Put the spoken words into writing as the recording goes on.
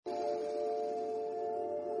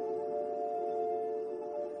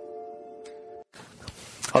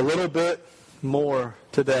a little bit more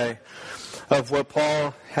today of what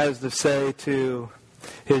Paul has to say to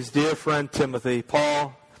his dear friend Timothy.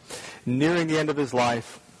 Paul, nearing the end of his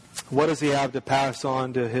life, what does he have to pass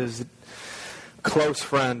on to his close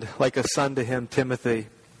friend, like a son to him, Timothy?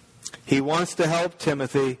 He wants to help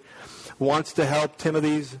Timothy, wants to help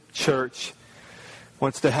Timothy's church,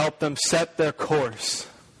 wants to help them set their course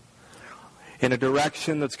in a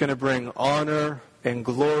direction that's going to bring honor and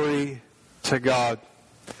glory to God.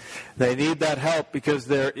 They need that help because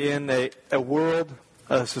they're in a world,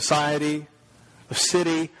 a society, a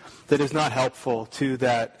city that is not helpful to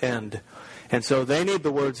that end. And so they need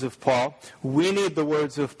the words of Paul. We need the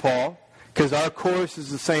words of Paul because our course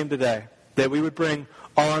is the same today, that we would bring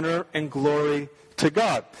honor and glory to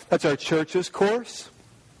God. That's our church's course,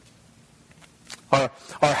 our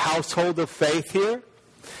household of faith here.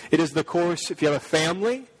 It is the course, if you have a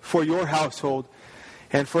family, for your household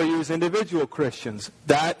and for you as individual Christians.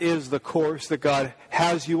 That is the course that God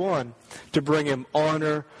has you on to bring Him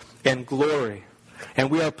honor and glory.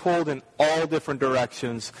 And we are pulled in all different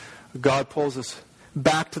directions. God pulls us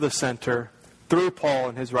back to the center through Paul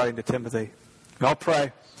and his writing to Timothy. And I'll pray,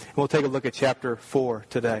 and we'll take a look at chapter 4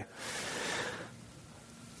 today.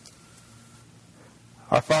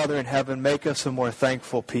 Our Father in heaven, make us a more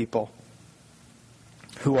thankful people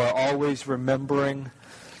who are always remembering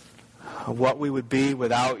what we would be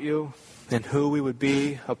without you, and who we would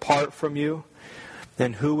be apart from you,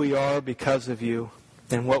 and who we are because of you,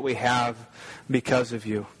 and what we have because of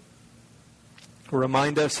you.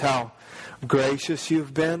 Remind us how gracious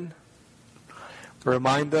you've been.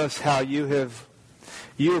 Remind us how you have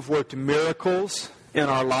worked miracles in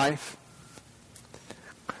our life,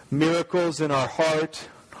 miracles in our heart,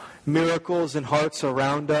 miracles in hearts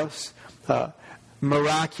around us,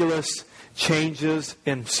 miraculous changes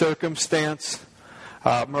in circumstance,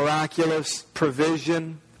 miraculous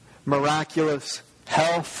provision, miraculous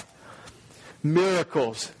health,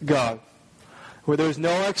 miracles, God, where there's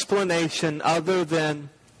no explanation other than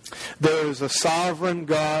there is a sovereign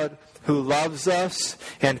God who loves us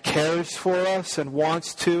and cares for us and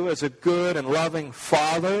wants to, as a good and loving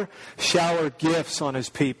Father, shower gifts on His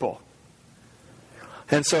people.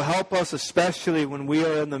 And so help us, especially when we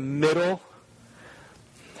are in the middle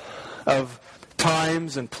of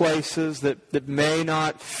times and places that may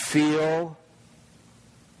not feel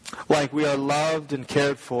like we are loved and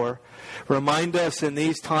cared for. Remind us in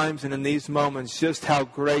these times and in these moments just how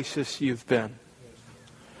gracious you've been.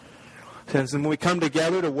 And when we come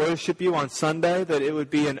together to worship you on Sunday, that it would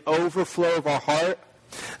be an overflow of our heart,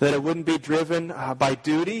 that it wouldn't be driven by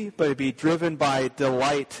duty, but it'd be driven by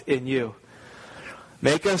delight in you.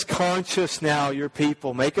 Make us conscious now, your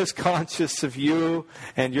people. Make us conscious of you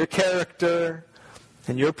and your character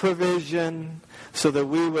and your provision so that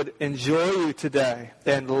we would enjoy you today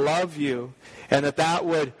and love you, and that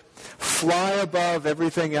would fly above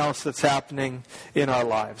everything else that's happening in our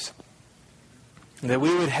lives. And that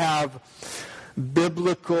we would have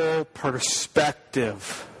biblical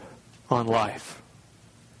perspective on life.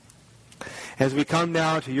 As we come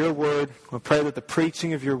now to your word, we pray that the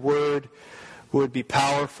preaching of your word would be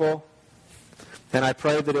powerful. And I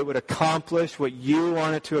pray that it would accomplish what you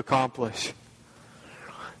want it to accomplish.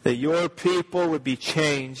 That your people would be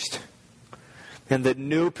changed and that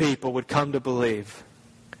new people would come to believe.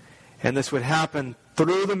 And this would happen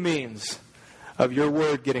through the means of your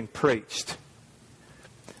word getting preached.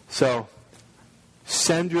 So,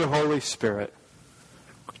 send your Holy Spirit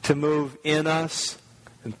to move in us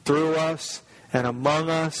and through us and among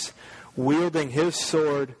us, wielding His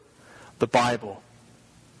sword, the Bible.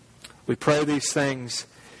 We pray these things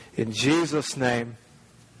in Jesus' name.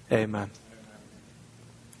 Amen.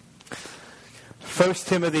 1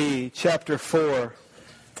 Timothy chapter 4,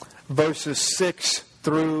 verses 6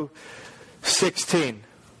 through 16.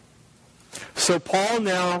 So Paul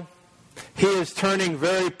now, he is turning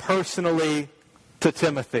very personally to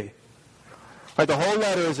Timothy. Right, the whole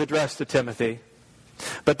letter is addressed to Timothy.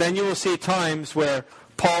 But then you will see times where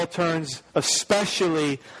Paul turns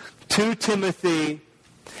especially to Timothy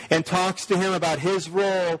and talks to him about his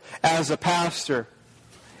role as a pastor.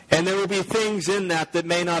 And there will be things in that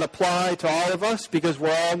may not apply to all of us because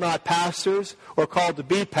we're all not pastors or called to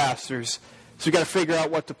be pastors. So you've got to figure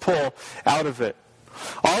out what to pull out of it.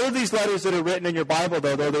 All of these letters that are written in your Bible,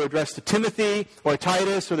 though they're addressed to Timothy or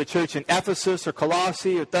Titus or the church in Ephesus or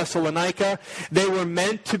Colossae or Thessalonica, they were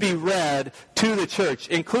meant to be read to the church,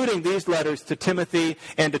 including these letters to Timothy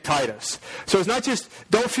and to Titus. So it's not just,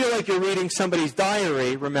 don't feel like you're reading somebody's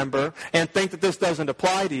diary, remember, and think that this doesn't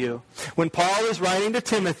apply to you. When Paul is writing to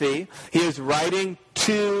Timothy, he is writing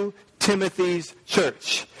to Timothy's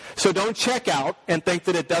church. So don't check out and think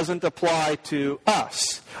that it doesn't apply to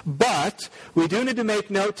us. But we do need to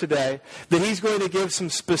make note today that he's going to give some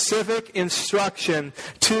specific instruction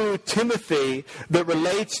to Timothy that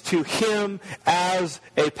relates to him as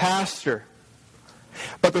a pastor.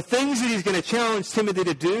 But the things that he's going to challenge Timothy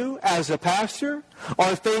to do as a pastor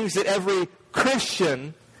are things that every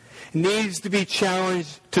Christian needs to be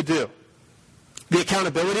challenged to do. The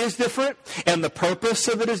accountability is different, and the purpose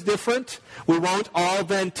of it is different. We won't all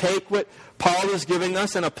then take what Paul is giving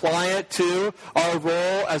us and apply it to our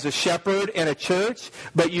role as a shepherd in a church,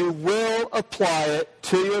 but you will apply it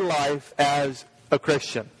to your life as a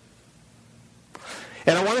Christian.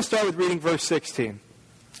 And I want to start with reading verse 16.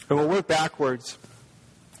 And we'll work backwards.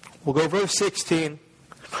 We'll go verse 16,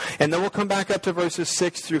 and then we'll come back up to verses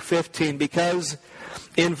 6 through 15, because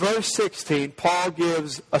in verse 16, Paul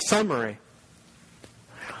gives a summary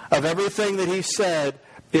of everything that he said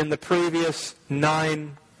in the previous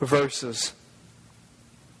 9 verses.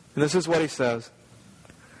 And this is what he says.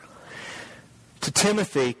 To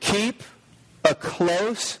Timothy, keep a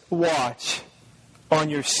close watch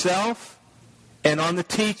on yourself and on the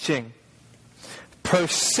teaching.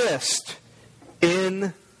 Persist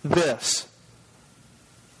in this.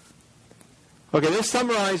 Okay, this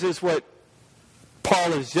summarizes what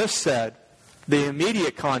Paul has just said, the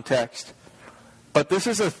immediate context. But this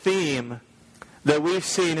is a theme that we've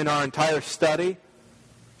seen in our entire study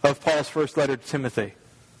of Paul's first letter to Timothy.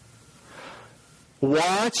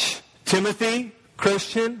 Watch, Timothy,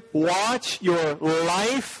 Christian, watch your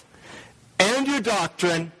life and your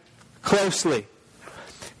doctrine closely.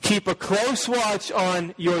 Keep a close watch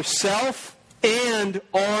on yourself and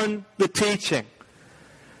on the teaching.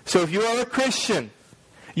 So if you are a Christian,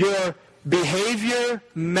 your behavior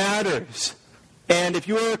matters. And if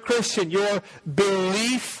you are a Christian, your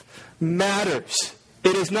belief matters.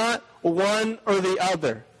 It is not one or the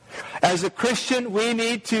other. As a Christian, we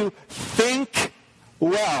need to think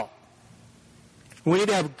well. We need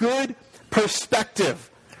to have good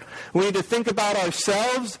perspective. We need to think about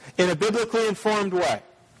ourselves in a biblically informed way.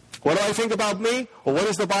 What do I think about me? Well, what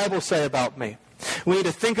does the Bible say about me? We need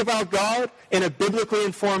to think about God in a biblically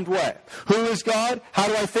informed way. Who is God? How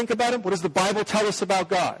do I think about Him? What does the Bible tell us about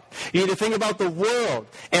God? You need to think about the world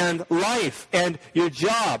and life and your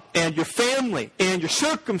job and your family and your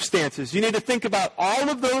circumstances. You need to think about all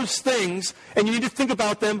of those things, and you need to think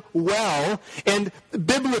about them well and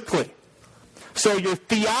biblically. So your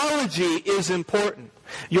theology is important.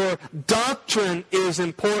 Your doctrine is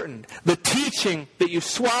important. The teaching that you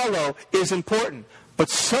swallow is important. But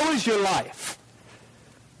so is your life.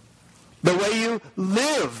 The way you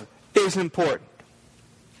live is important.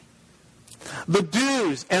 The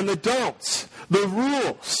do's and the don'ts, the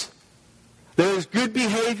rules. There is good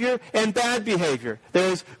behavior and bad behavior.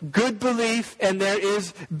 There is good belief and there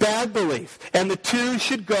is bad belief. And the two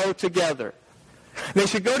should go together. They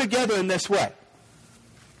should go together in this way.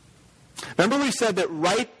 Remember we said that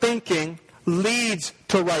right thinking leads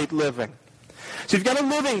to right living. So you've got a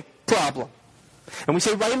living problem. And we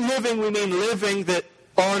say right living, we mean living that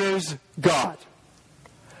honors God.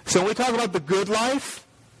 So when we talk about the good life,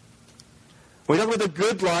 we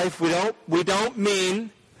don't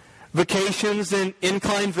mean vacations in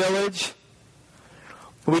Incline Village.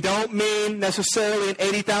 We don't mean necessarily an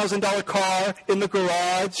 $80,000 car in the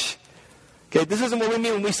garage. Okay, this isn't what we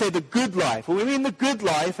mean when we say the good life. When we mean the good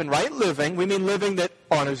life and right living, we mean living that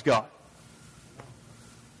honors God.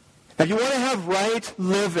 Now, if you want to have right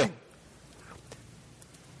living,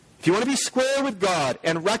 if you want to be square with God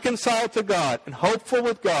and reconciled to God and hopeful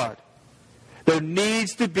with God, there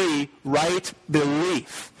needs to be right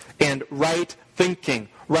belief and right thinking.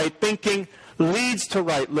 Right thinking leads to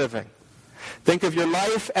right living. Think of your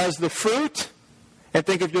life as the fruit and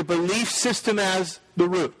think of your belief system as the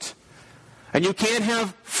root. And you can't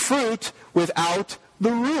have fruit without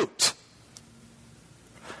the root.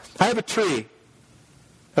 I have a tree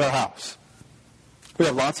at our house. We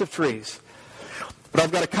have lots of trees. But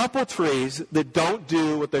I've got a couple trees that don't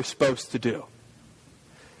do what they're supposed to do.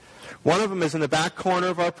 One of them is in the back corner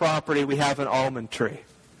of our property. We have an almond tree.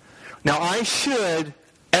 Now, I should,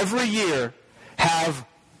 every year, have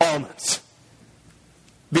almonds.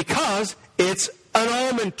 Because it's an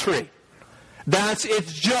almond tree. That's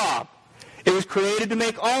its job. It was created to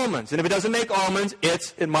make almonds. And if it doesn't make almonds,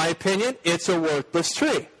 in my opinion, it's a worthless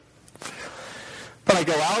tree. But I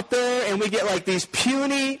go out there and we get like these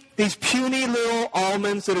puny little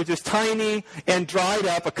almonds that are just tiny and dried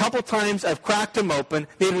up. A couple times I've cracked them open,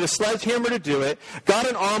 needed a sledgehammer to do it, got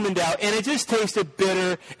an almond out, and it just tasted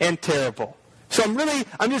bitter and terrible. So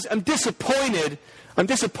I'm disappointed. I'm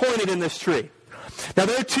disappointed in this tree. Now,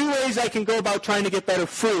 there are two ways I can go about trying to get better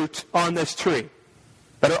fruit on this tree,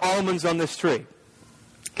 better almonds on this tree.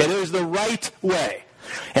 Okay, there's the right way,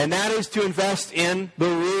 and that is to invest in the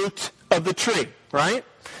root of the tree, right?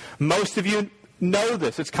 Most of you know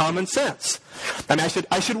this. It's common sense. I mean,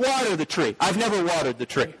 I should water the tree. I've never watered the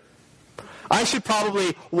tree. I should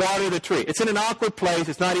probably water the tree. It's in an awkward place.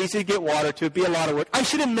 It's not easy to get water to. It'd be a lot of work. I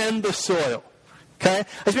should amend the soil. Okay?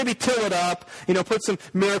 I should maybe till it up, put some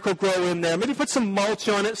Miracle-Gro in there. Maybe put some mulch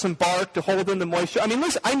on it, some bark to hold in the moisture. I mean,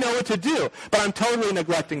 listen, I know what to do, but I'm totally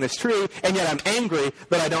neglecting this tree, and yet I'm angry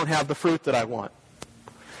that I don't have the fruit that I want.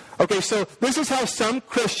 Okay, so this is how some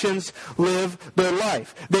Christians live their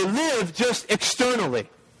life. They live just externally.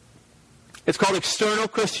 It's called external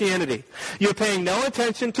Christianity. You're paying no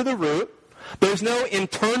attention to the root. There's no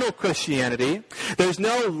internal Christianity. There's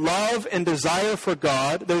no love and desire for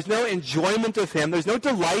God. There's no enjoyment of Him. There's no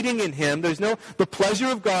delighting in Him. There's no the pleasure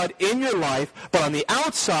of God in your life. But on the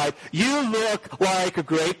outside, you look like a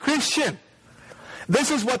great Christian.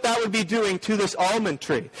 This is what that would be doing to this almond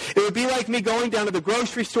tree. It would be like me going down to the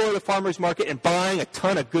grocery store or the farmer's market and buying a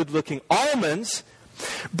ton of good-looking almonds,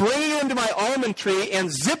 bringing them to my almond tree,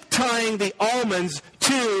 and zip-tying the almonds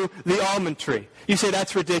to the almond tree. You say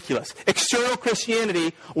that's ridiculous. External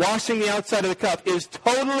Christianity, washing the outside of the cup, is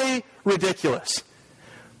totally ridiculous.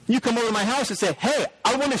 You come over to my house and say, hey,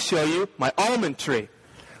 I want to show you my almond tree.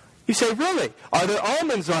 You say, really? Are there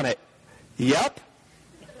almonds on it? Yep.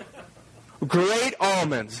 Great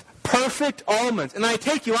almonds. Perfect almonds. And I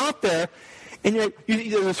take you out there, and you're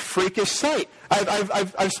this freakish sight.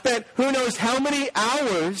 I've spent who knows how many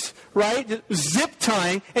hours, right, zip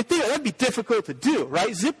tying, and think that'd be difficult to do,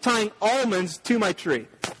 right? Zip tying almonds to my tree.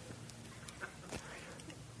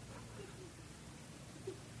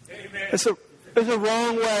 Amen. It's a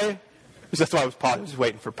wrong way. That's why I was pausing. I was just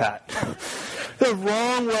waiting for Pat. The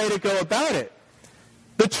wrong way to go about it.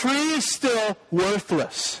 The tree is still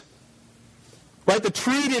worthless, right? The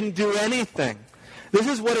tree didn't do anything. This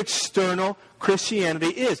is what external Christianity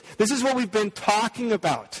is. This is what we've been talking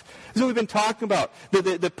about. This is what we've been talking about.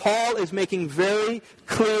 That Paul is making very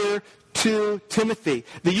clear to Timothy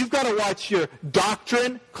that you've got to watch your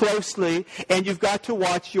doctrine closely and you've got to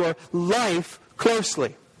watch your life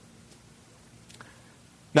closely.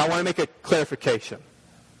 Now I want to make a clarification.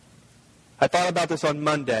 I thought about this on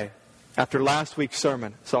Monday after last week's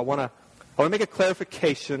sermon. So I want to make a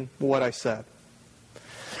clarification of what I said.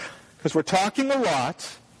 Because we're talking a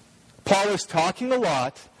lot, Paul is talking a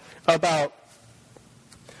lot about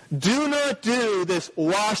do not do this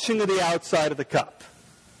washing of the outside of the cup.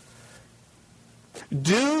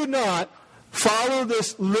 Do not follow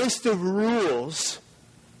this list of rules.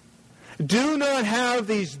 Do not have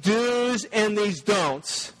these do's and these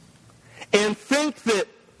don'ts and think that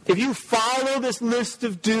if you follow this list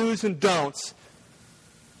of do's and don'ts,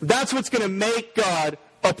 that's what's going to make God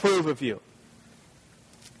approve of you.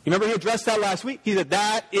 You remember he addressed that last week? He said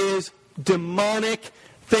that is demonic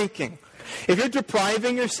thinking. If you're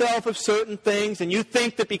depriving yourself of certain things and you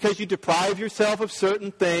think that because you deprive yourself of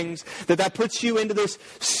certain things that puts you into this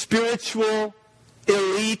spiritual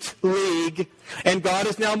elite league and God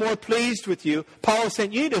is now more pleased with you, Paul is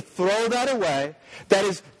saying you need to throw that away. That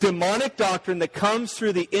is demonic doctrine that comes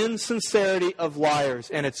through the insincerity of liars,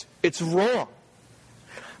 and it's wrong.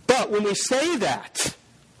 But when we say that,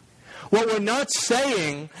 what we're not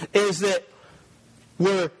saying is that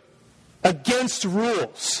we're against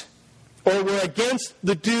rules or we're against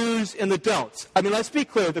the do's and the don'ts. I mean, let's be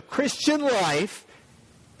clear. The Christian life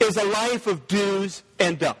is a life of do's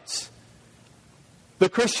and don'ts. The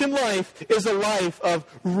Christian life is a life of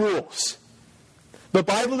rules. The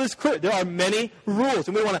Bible is clear. There are many rules,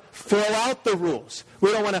 and we don't want to throw out the rules.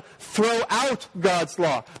 We don't want to throw out God's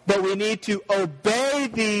law. But we need to obey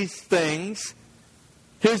these things.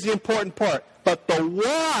 Here's the important part. But the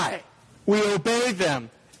why we obey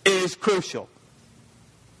them is crucial.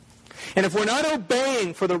 And if we're not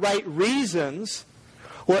obeying for the right reasons,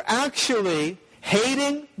 we're actually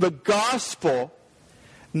hating the gospel,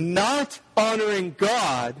 not honoring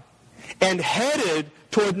God, and headed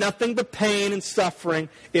toward nothing but pain and suffering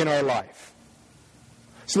in our life.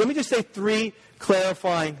 So let me just say 3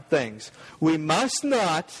 clarifying things. We must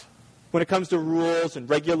not, when it comes to rules and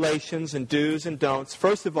regulations and do's and don'ts,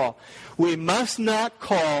 first of all, we must not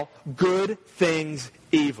call good things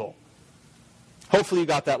evil. Hopefully you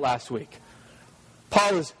got that last week.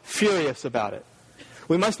 Paul is furious about it.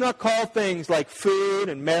 We must not call things like food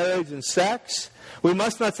and marriage and sex. We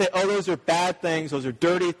must not say, oh, those are bad things, those are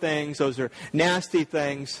dirty things, those are nasty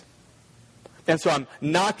things. And so I'm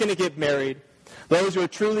not going to get married. Those who are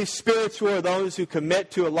truly spiritual are those who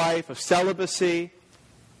commit to a life of celibacy.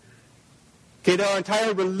 Okay, there are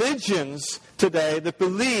entire religions today that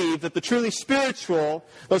believe that the truly spiritual,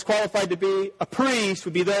 those qualified to be a priest,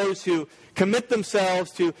 would be those who commit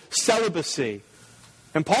themselves to celibacy.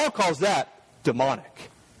 And Paul calls that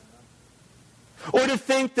demonic. Or to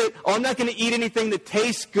think that, I'm not going to eat anything that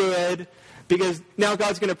tastes good because now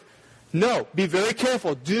God's going to... No, be very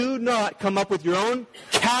careful. Do not come up with your own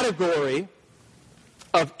category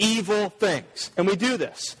of evil things. And we do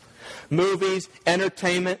this. Movies,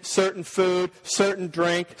 entertainment, certain food, certain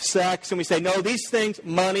drink, sex. And we say, no, these things,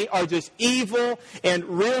 money, are just evil, and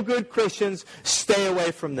real good Christians, stay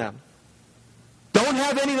away from them. Don't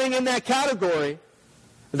have anything in that category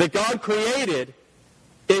that God created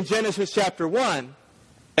in Genesis chapter 1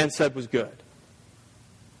 and said was good.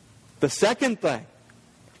 The second thing,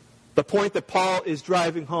 the point that Paul is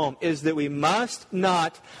driving home, is that we must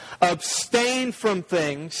not abstain from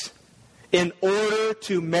things in order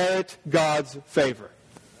to merit God's favor.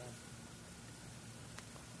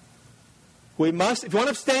 We must, if you want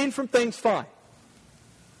to abstain from things, fine.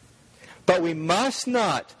 But we must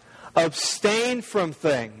not abstain from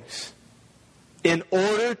things in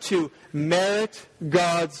order to merit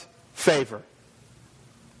God's favor.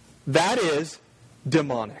 That is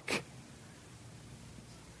demonic.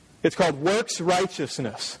 It's called works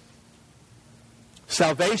righteousness.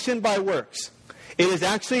 Salvation by works. It is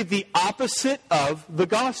actually the opposite of the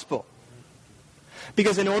gospel.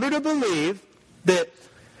 Because in order to believe that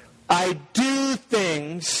I do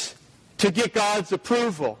things to get God's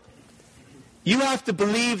approval, you have to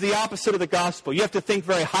believe the opposite of the gospel. You have to think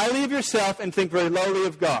very highly of yourself and think very lowly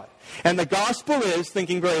of God. And the gospel is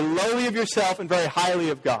thinking very lowly of yourself and very highly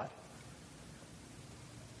of God.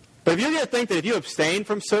 But if you're going to think that if you abstain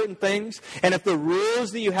from certain things, and if the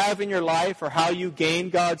rules that you have in your life are how you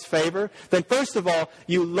gain God's favor, then first of all,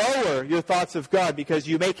 you lower your thoughts of God because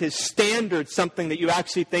you make His standard something that you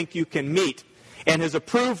actually think you can meet, and His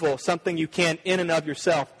approval something you can't in and of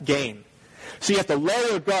yourself gain. So you have to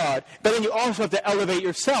lower God, but then you also have to elevate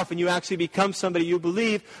yourself, and you actually become somebody you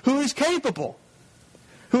believe who is capable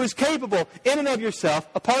in and of yourself,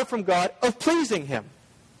 apart from God, of pleasing Him.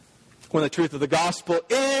 When the truth of the gospel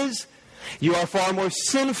is, you are far more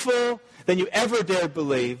sinful than you ever dared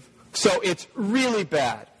believe. So it's really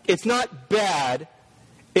bad. It's not bad.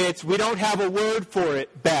 It's, we don't have a word for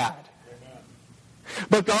it, bad.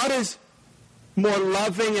 But God is more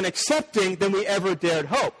loving and accepting than we ever dared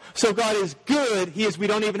hope. So God is good. He is, we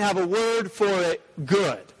don't even have a word for it,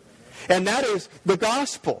 good. And that is the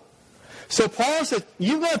gospel. So Paul says,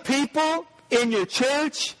 you've got people in your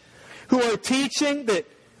church who are teaching that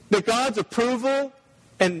God's approval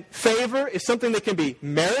and favor is something that can be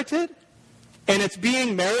merited, and it's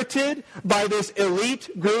being merited by this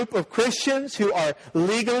elite group of Christians who are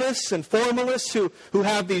legalists and formalists who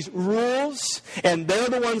have these rules, and they're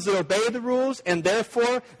the ones that obey the rules, and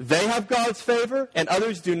therefore they have God's favor, and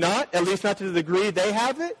others do not, at least not to the degree they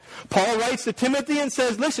have it. Paul writes to Timothy and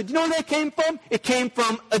says, listen, do you know where that came from? It came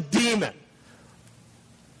from a demon.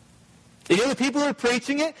 You know the people who are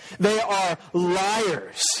preaching it? They are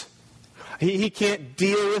liars. He can't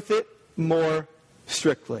deal with it more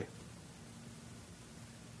strictly.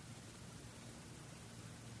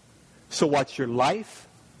 So watch your life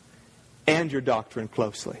and your doctrine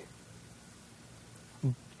closely.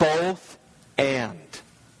 Both and.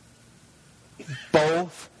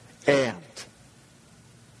 Both and.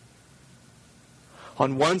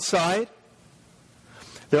 On one side,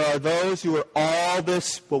 there are those who are all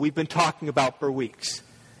this, what we've been talking about for weeks.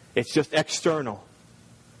 It's just external.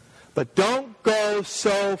 But don't go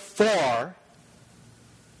so far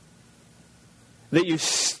that you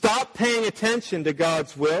stop paying attention to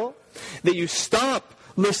God's will, that you stop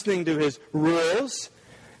listening to His rules,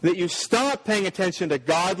 that you stop paying attention to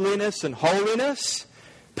godliness and holiness.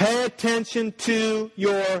 Pay attention to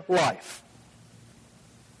your life.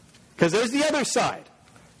 Because there's the other side.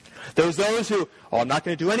 There's those who, I'm not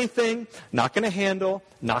going to do anything, not going to handle,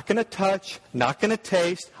 not going to touch, not going to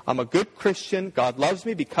taste. I'm a good Christian. God loves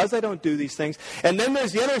me because I don't do these things. And then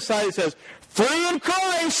there's the other side that says, free in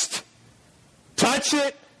Christ. Touch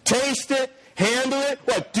it, taste it, handle it.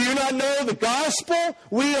 What, do you not know the gospel?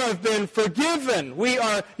 We have been forgiven. We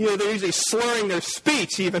are, they're usually slurring their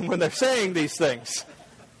speech even when they're saying these things.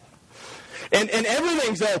 And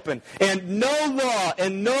everything's open. And no law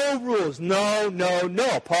and no rules. No.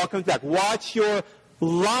 Paul comes back. Watch your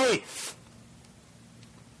life.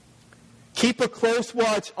 Keep a close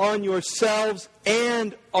watch on yourselves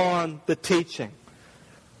and on the teaching.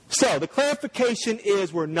 So, the clarification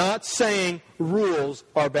is we're not saying rules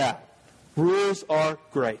are bad. Rules are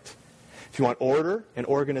great. If you want order and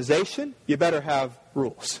organization, you better have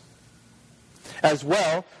rules. As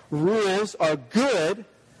well, rules are good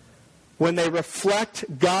when they reflect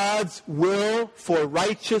God's will for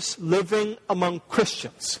righteous living among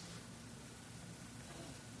Christians.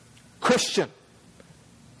 Christian,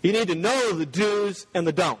 you need to know the do's and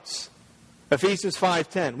the don'ts. Ephesians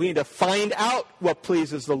 5:10. We need to find out what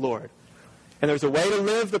pleases the Lord. And there's a way to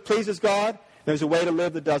live that pleases God, and there's a way to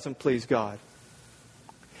live that doesn't please God.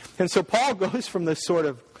 And so Paul goes from this sort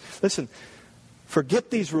of, listen,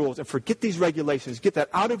 forget these rules and forget these regulations. Get that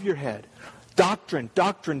out of your head. Doctrine,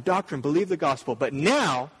 doctrine, doctrine. Believe the gospel. But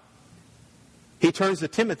now, he turns to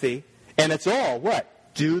Timothy, and it's all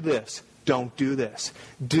what? Do this. Don't do this.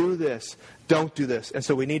 Do this. Don't do this. And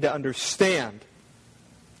so we need to understand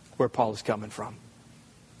where Paul is coming from.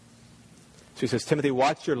 So he says, Timothy,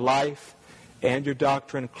 watch your life and your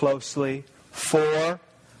doctrine closely, for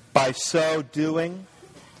by so doing,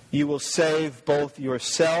 you will save both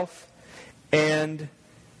yourself and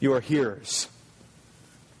your hearers.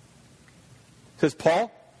 Says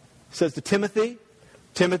Paul, says to Timothy,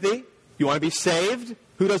 Timothy, you want to be saved?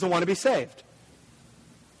 Who doesn't want to be saved?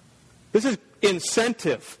 This is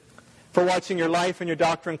incentive for watching your life and your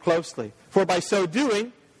doctrine closely. For by so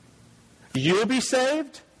doing, you'll be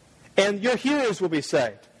saved and your hearers will be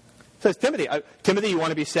saved. It says, Timothy, you want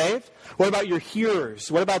to be saved? What about your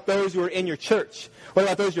hearers? What about those who are in your church? What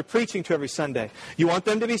about those you're preaching to every Sunday? You want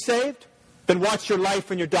them to be saved? Then watch your life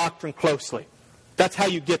and your doctrine closely. That's how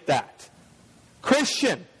you get that.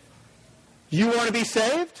 Christian, you want to be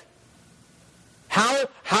saved? How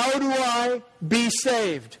do I be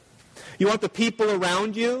saved? You want the people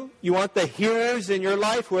around you? You want the hearers in your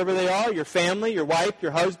life, whoever they are, your family, your wife,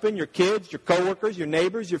 your husband, your kids, your coworkers, your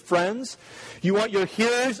neighbors, your friends. You want your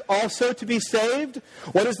hearers also to be saved?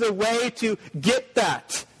 What is the way to get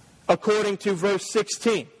that? According to verse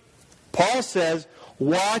 16. Paul says,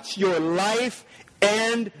 watch your life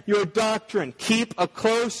and your doctrine. Keep a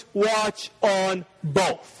close watch on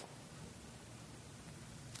both.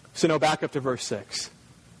 So now back up to verse 6.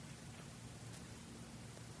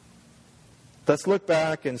 Let's look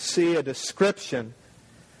back and see a description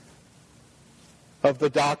of the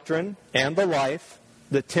doctrine and the life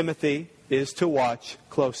that Timothy is to watch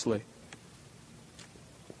closely.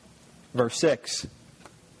 Verse 6.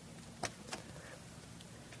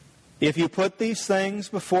 If you put these things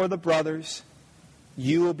before the brothers,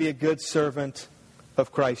 you will be a good servant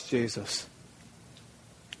of Christ Jesus.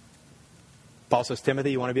 Paul says,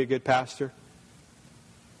 Timothy, you want to be a good pastor?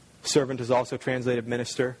 Servant is also translated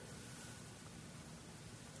minister.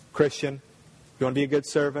 Christian, you want to be a good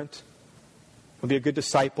servant? You want to be a good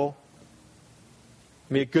disciple? You want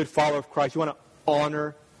to be a good follower of Christ? You want to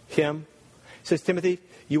honor Him? He says, Timothy,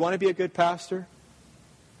 you want to be a good pastor?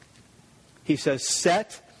 He says,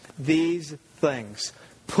 set these things.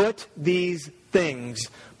 Put these things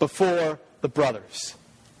before the brothers.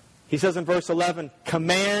 He says in verse 11,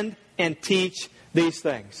 command and teach these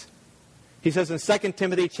things. He says in 2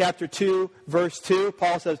 Timothy chapter 2, verse 2,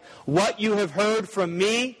 Paul says, what you have heard from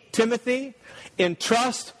me, Timothy,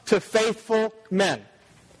 entrust to faithful men.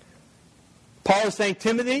 Paul is saying,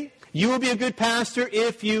 Timothy, you will be a good pastor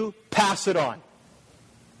if you pass it on.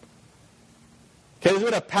 Okay, this is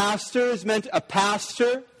what a pastor is meant. A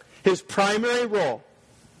pastor, his primary role.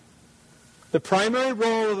 The primary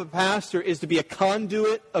role of a pastor is to be a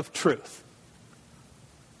conduit of truth.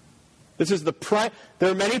 This is there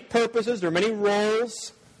are many purposes, there are many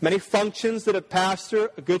roles, many functions that a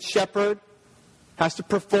pastor, a good shepherd, has to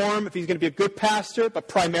perform if he's going to be a good pastor. But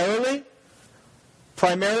primarily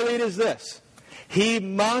it is this. He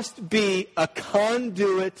must be a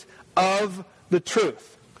conduit of the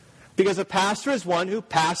truth. Because a pastor is one who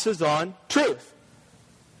passes on truth.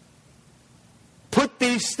 Put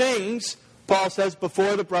these things, Paul says,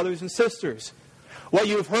 before the brothers and sisters. What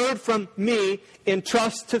you have heard from me,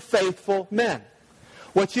 entrust to faithful men.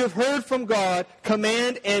 What you have heard from God,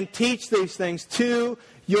 command and teach these things to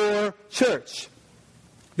your church.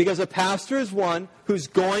 Because a pastor is one who's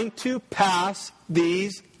going to pass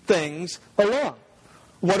these things along.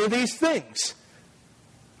 What are these things?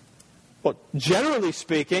 Well, generally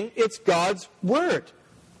speaking, it's God's Word.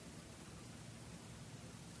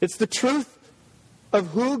 It's the truth of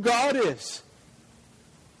who God is.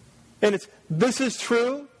 And this is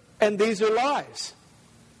true and these are lies.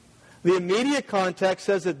 The immediate context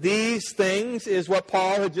says that these things is what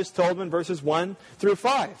Paul had just told them in verses 1 through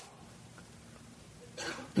 5.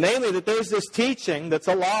 Namely, that there's this teaching that's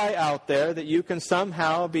a lie out there that you can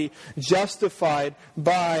somehow be justified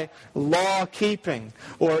by law keeping,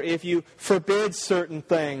 or if you forbid certain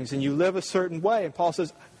things and you live a certain way. And Paul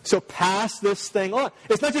says, so pass this thing on.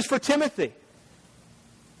 It's not just for Timothy.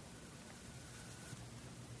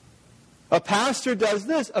 A pastor does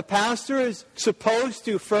this. A pastor is supposed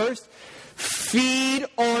to first feed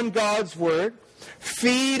on God's Word,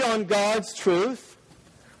 feed on God's truth,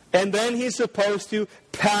 and then he's supposed to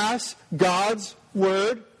pass God's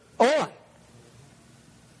Word on.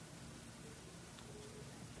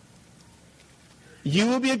 You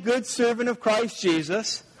will be a good servant of Christ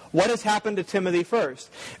Jesus. What has happened to Timothy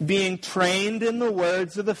first? Being trained in the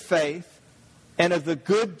words of the faith and of the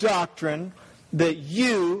good doctrine that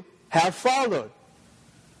you have followed.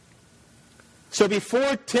 So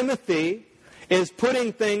before Timothy is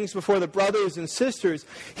putting things before the brothers and sisters,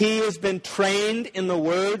 he has been trained in the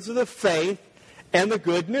words of the faith and the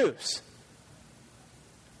good news.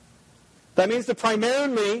 That means that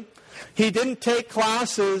primarily he didn't take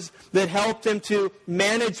classes that helped him to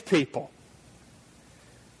manage people.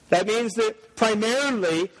 That means that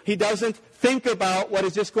primarily he doesn't think about what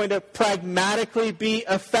is just going to pragmatically be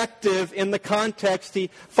effective in the context he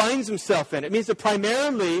finds himself in. It means that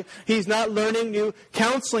primarily he's not learning new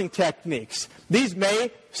counseling techniques. These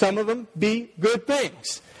may, some of them, be good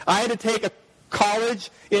things. I had to take a college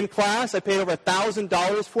in class. I paid over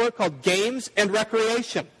 $1,000 for it, called Games and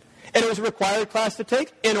Recreation. And it was a required class to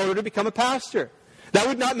take in order to become a pastor. That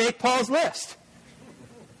would not make Paul's list.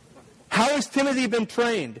 How has Timothy been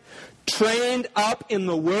trained? Trained up in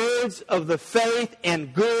the words of the faith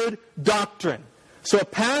and good doctrine. So a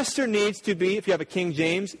pastor needs to be, if you have a King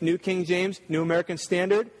James, New American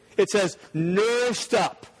Standard, it says, nourished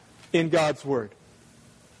up in God's Word.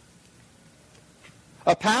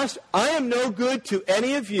 A pastor, I am no good to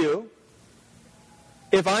any of you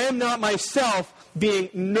if I am not myself being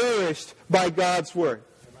nourished by God's Word.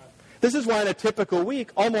 This is why in a typical week,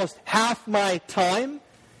 almost half my time,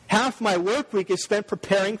 half my work week is spent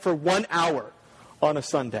preparing for 1 hour on a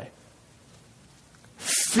Sunday.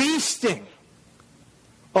 Feasting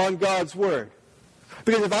on God's Word.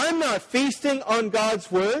 Because if I'm not feasting on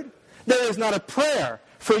God's Word, there is not a prayer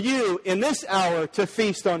for you in this hour to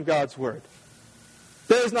feast on God's Word.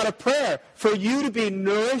 There is not a prayer for you to be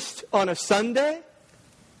nourished on a Sunday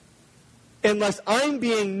unless I'm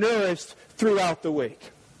being nourished throughout the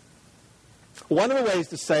week. One of the ways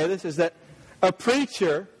to say this is that a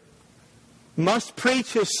preacher must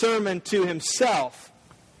preach his sermon to himself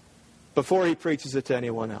before he preaches it to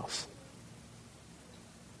anyone else.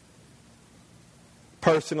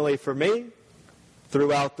 Personally for me,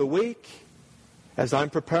 throughout the week, as I'm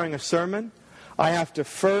preparing a sermon, I have to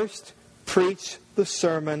first preach the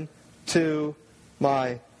sermon to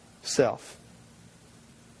myself.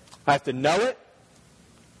 I have to know it.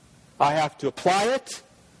 I have to apply it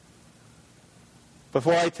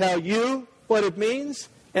before I tell you what it means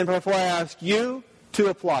and before I ask you to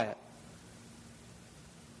apply it.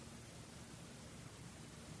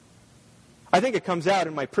 I think it comes out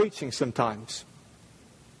in my preaching sometimes.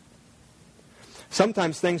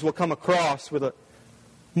 Sometimes things will come across with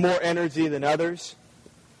more energy than others,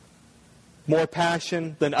 more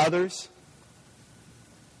passion than others.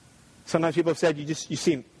 Sometimes people have said, you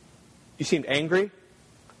seemed angry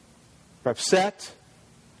or upset,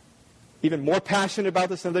 even more passionate about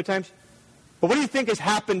this than other times. But what do you think has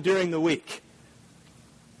happened during the week?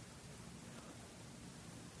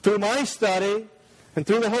 Through my study and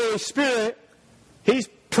through the Holy Spirit, He's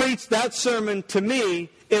preached that sermon to me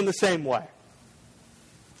in the same way.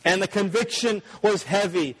 And the conviction was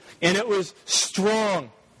heavy and it was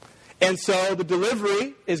strong. And so the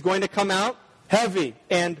delivery is going to come out heavy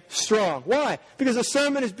and strong. Why? Because the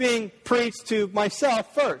sermon is being preached to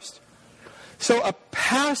myself first. So a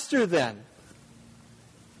pastor then,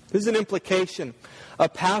 this is an implication, a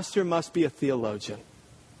pastor must be a theologian.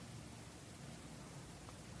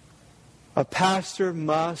 A pastor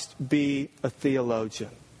must be a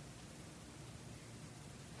theologian.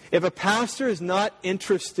 If a pastor is not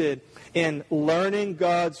interested in learning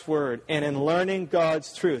God's Word and in learning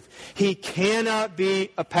God's truth, he cannot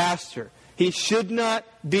be a pastor. He should not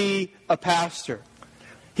be a pastor.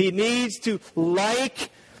 He needs to like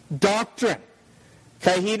doctrine.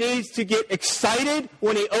 Okay? He needs to get excited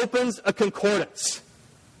when he opens a concordance.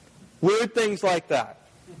 Weird things like that.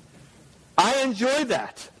 I enjoy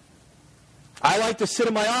that. I like to sit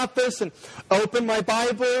in my office and open my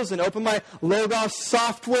Bibles and open my Logos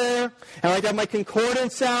software. And I like to have my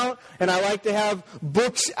concordance out. And I like to have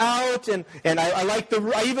books out. And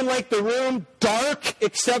I even like the room dark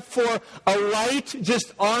except for a light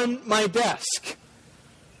just on my desk.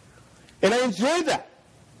 And I enjoy that.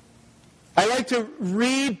 I like to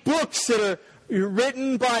read books that are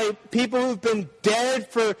written by people who've been dead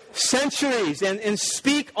for centuries and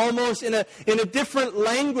speak almost in a different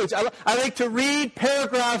language. I like to read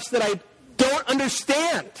paragraphs that I don't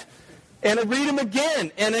understand And I read them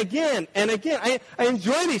again and again and again. I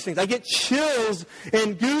enjoy these things. I get chills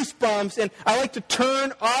and goosebumps, and I like to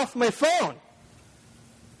turn off my phone.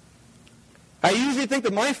 I usually think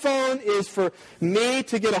that my phone is for me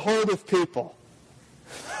to get a hold of people.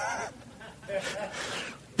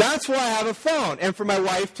 That's why I have a phone, and for my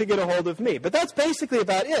wife to get a hold of me. But that's basically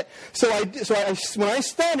about it. So when I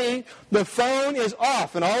study, the phone is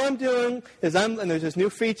off, and all I'm doing is and there's this new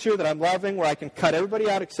feature that I'm loving where I can cut everybody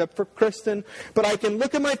out except for Kristen, but I can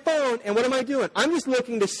look at my phone, and what am I doing? I'm just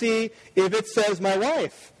looking to see if it says my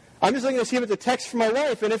wife. I'm just looking to see if it's a text from my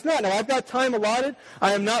wife, and if not, now I've got time allotted.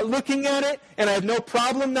 I am not looking at it, and I have no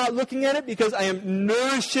problem not looking at it because I am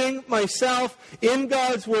nourishing myself in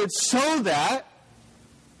God's Word so that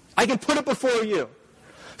I can put it before you.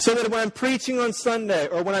 So that when I'm preaching on Sunday,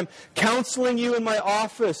 or when I'm counseling you in my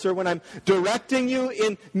office, or when I'm directing you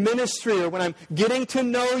in ministry, or when I'm getting to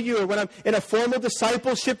know you, or when I'm in a formal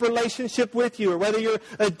discipleship relationship with you, or whether you're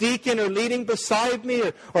a deacon or leading beside me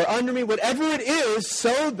or under me, whatever it is,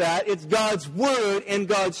 so that it's God's Word and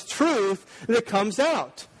God's truth that comes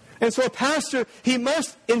out. And so a pastor, he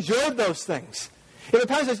must enjoy those things. If a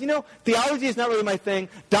pastor says, theology is not really my thing,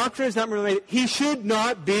 doctrine is not really my thing, he should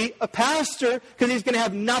not be a pastor because he's going to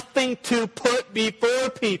have nothing to put before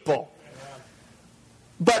people.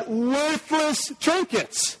 But worthless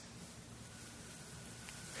trinkets.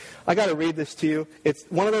 I got to read this to you. It's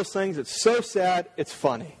one of those things that's so sad, it's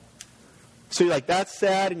funny. So you're like, that's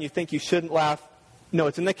sad, and you think you shouldn't laugh. No,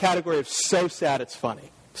 it's in the category of so sad it's funny.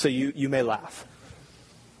 So you may laugh.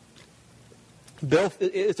 Bill,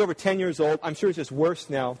 it's over 10 years old. I'm sure it's just worse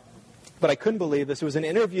now. But I couldn't believe this. It was an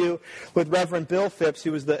interview with Reverend Bill Phipps. He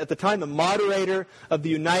was, at the time, the moderator of the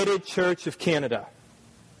United Church of Canada.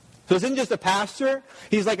 So he isn't just a pastor.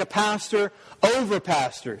 He's like a pastor over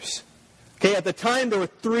pastors. Okay, at the time, there were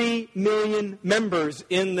 3 million members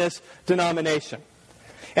in this denomination.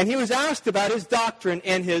 And he was asked about his doctrine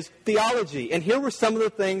and his theology. And here were some of the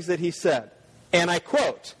things that he said. And I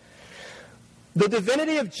quote, "The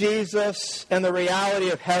divinity of Jesus and the reality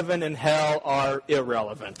of heaven and hell are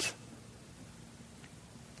irrelevant."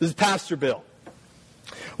 This is Pastor Bill.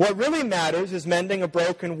 "What really matters is mending a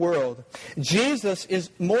broken world. Jesus is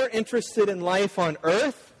more interested in life on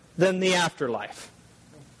earth than the afterlife.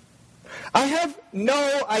 I have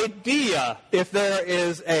no idea if there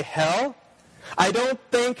is a hell. I don't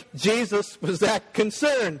think Jesus was that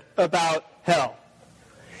concerned about hell.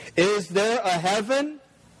 Is there a heaven,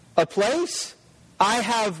 a place? I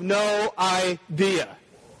have no idea."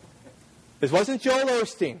 This wasn't Joel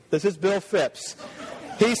Osteen. This is Bill Phipps.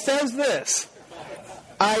 He says this,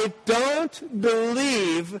 "I don't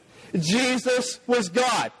believe Jesus was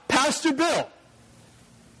God." Pastor Bill.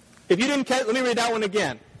 If you didn't catch, let me read that one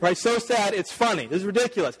again. Right? So sad, it's funny. This is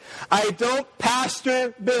ridiculous.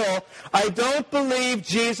 Pastor Bill, I don't believe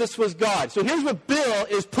Jesus was God. So here's what Bill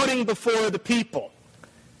is putting before the people.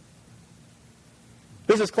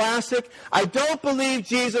 This is classic. "I don't believe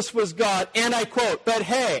Jesus was God," and I quote, "but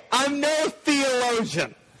hey, I'm no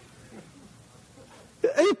theologian."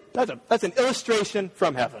 That's an illustration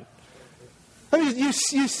from heaven. I mean, you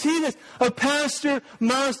see this. A pastor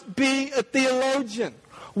must be a theologian.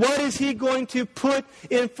 What is he going to put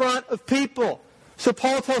in front of people? So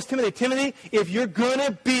Paul tells Timothy, if you're going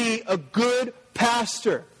to be a good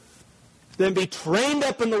pastor, then be trained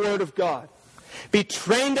up in the Word of God. Be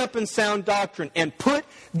trained up in sound doctrine and put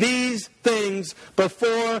these things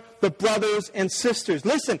before the brothers and sisters.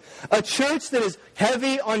 Listen, a church that is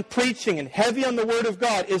heavy on preaching and heavy on the Word of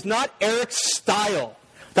God is not Eric's style.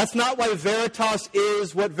 That's not why Veritas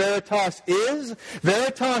is what Veritas is.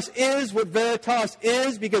 Veritas is what Veritas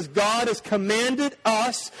is because God has commanded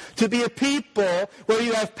us to be a people where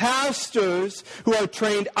you have pastors who are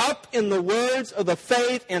trained up in the words of the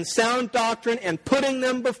faith and sound doctrine and putting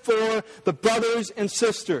them before the brothers and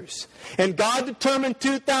sisters. And God determined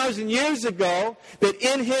 2,000 years ago that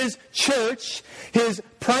in His church, His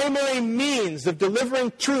primary means of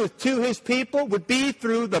delivering truth to His people would be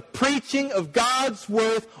through the preaching of God's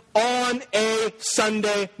Word on a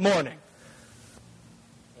Sunday morning.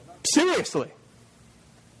 Seriously.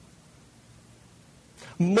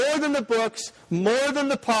 More than the books, more than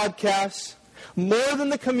the podcasts, more than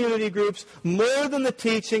the community groups, more than the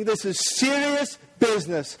teaching. This is serious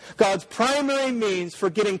business. God's primary means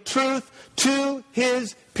for getting truth to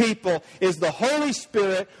His people is the Holy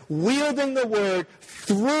Spirit wielding the Word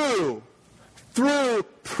through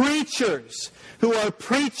preachers who are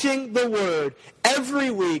preaching the Word every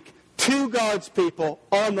week to God's people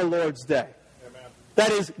on the Lord's Day. Amen.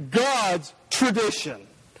 That is God's tradition.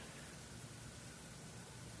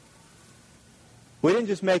 We didn't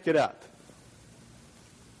just make it up.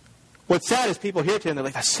 What's sad is people hear it and they're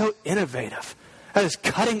like, that's so innovative. That is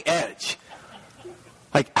cutting edge.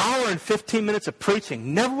 Like hour and 15 minutes of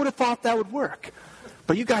preaching. Never would have thought that would work.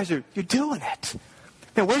 But you guys you're doing it.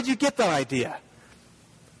 Now, where did you get that idea?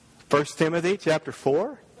 1 Timothy chapter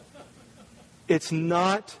 4? It's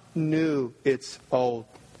not new, it's old.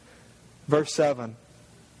 Verse 7.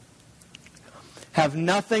 Have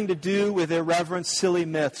nothing to do with irreverent, silly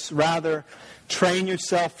myths. Rather, train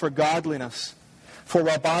yourself for godliness. For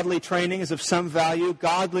while bodily training is of some value,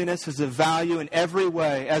 godliness is of value in every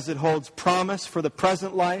way, as it holds promise for the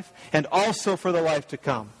present life and also for the life to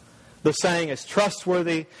come. The saying is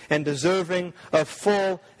trustworthy and deserving of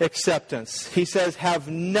full acceptance. He says, have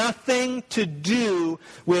nothing to do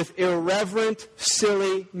with irreverent,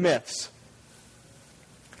 silly myths.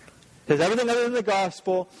 He says, everything other than the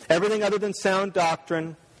gospel, everything other than sound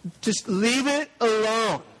doctrine, just leave it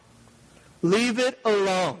alone. Leave it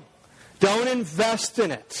alone. Don't invest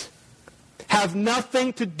in it. Have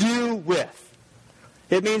nothing to do with.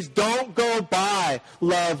 It means don't go buy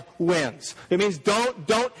Love Wins. It means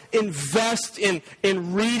don't invest in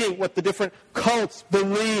reading what the different cults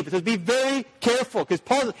believe. It says be very careful, because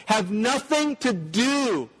Paul says, have nothing to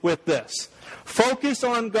do with this. Focus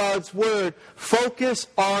on God's Word. Focus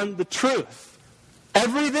on the truth.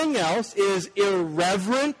 Everything else is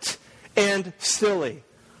irreverent and silly.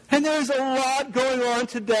 And there's a lot going on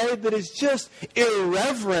today that is just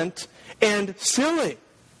irreverent and silly.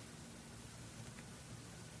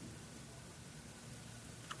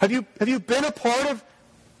 Have you been a part of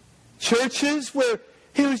churches where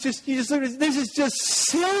you just look at this is just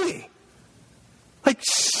silly? Like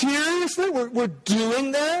seriously, we're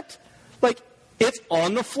doing that? Like it's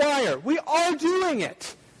on the flyer. We are doing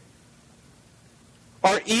it.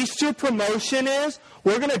 Our Easter promotion is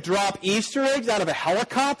we're going to drop Easter eggs out of a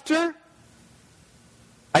helicopter.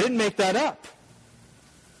 I didn't make that up.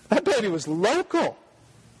 That baby was local.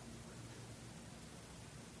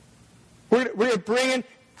 We're going to bring in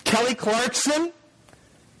Kelly Clarkson.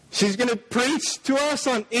 She's going to preach to us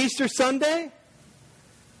on Easter Sunday.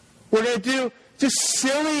 We're going to do just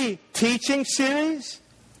silly teaching series.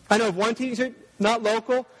 I know of one teaching series, not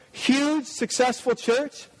local, huge, successful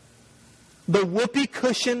church. The Whoopee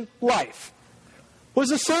Cushion Life was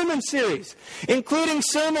a sermon series, including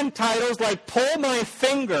sermon titles like Pull My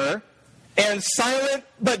Finger and Silent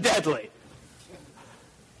but Deadly.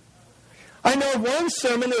 I know one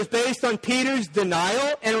sermon that was based on Peter's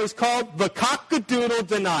denial, and it was called The Cockadoodle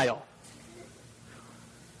Denial.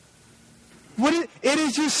 It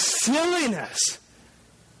is just silliness.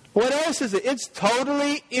 What else is it? It's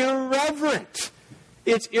totally irreverent.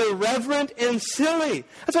 It's irreverent and silly.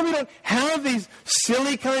 That's why we don't have these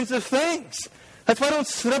silly kinds of things. That's why I don't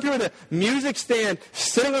sit up here with a music stand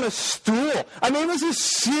sitting on a stool. I mean, this is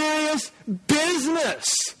serious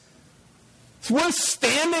business. It's worth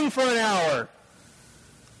standing for an hour.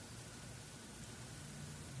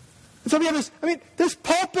 And so we have this, this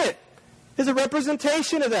pulpit is a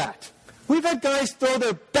representation of that. We've had guys throw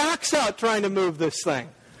their backs out trying to move this thing.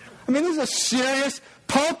 This is a serious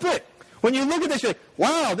pulpit. When you look at this, you're like,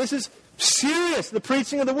 wow, this is serious. The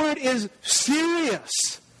preaching of the Word is serious.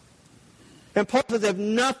 And Paul says they have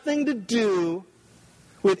nothing to do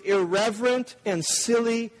with irreverent and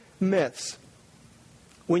silly myths.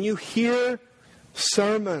 When you hear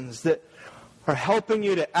sermons that are helping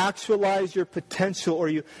you to actualize your potential, or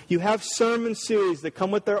you have sermon series that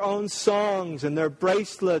come with their own songs and their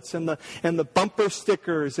bracelets and the bumper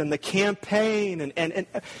stickers and the campaign and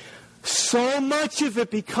so much of it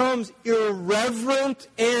becomes irreverent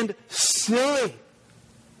and silly.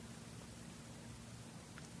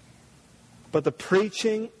 But the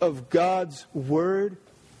preaching of God's Word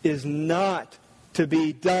is not to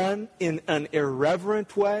be done in an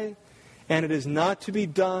irreverent way, and it is not to be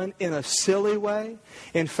done in a silly way.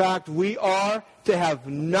 In fact, we are to have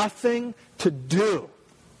nothing to do.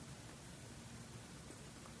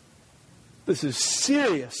 This is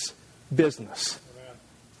serious business.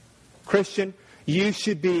 Christian, you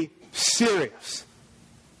should be serious.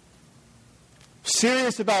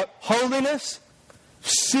 Serious about holiness,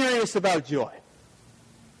 serious about joy.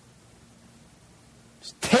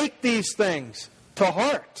 Take these things to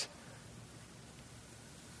heart,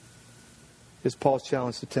 is Paul's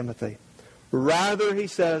challenge to Timothy. Rather, he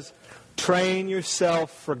says, train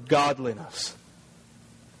yourself for godliness.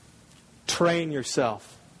 Train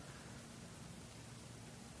yourself.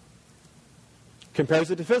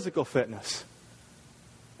 Compares it to physical fitness.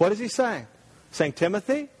 What is he saying? Saying,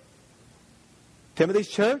 Timothy's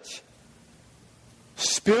church,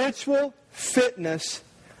 spiritual fitness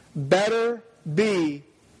better be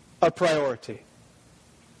a priority.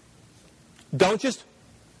 Don't just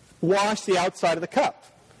wash the outside of the cup.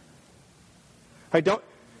 Right? Don't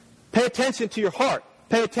pay attention to your heart.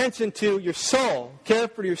 Pay attention to your soul. Care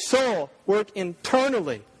for your soul. Work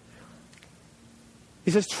internally.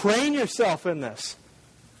 He says, train yourself in this.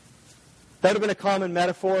 That would have been a common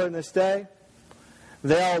metaphor in this day.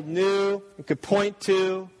 They all knew and could point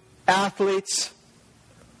to athletes.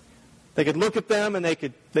 They could look at them and they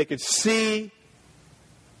could see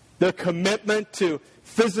their commitment to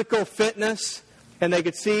physical fitness, and they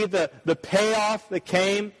could see the payoff that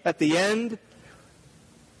came at the end.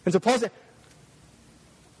 And so Paul said,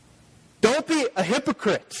 don't be a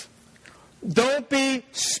hypocrite. Don't be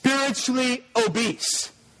spiritually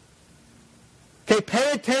obese. Okay,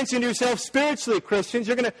 pay attention to yourself spiritually, Christians.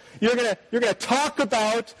 You're gonna talk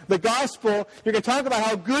about the gospel. You're gonna talk about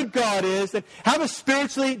how good God is, and have a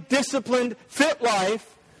spiritually disciplined, fit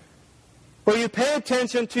life where you pay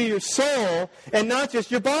attention to your soul and not just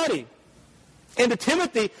your body. And to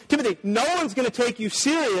Timothy, no one's going to take you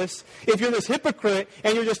serious if you're this hypocrite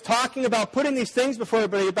and you're just talking about putting these things before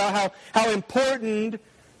everybody about how important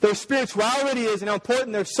their spirituality is and how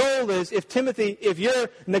important their soul is. If you're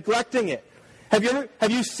neglecting it.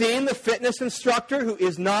 Have you seen the fitness instructor who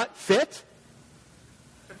is not fit?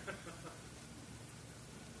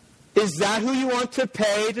 Is that who you want to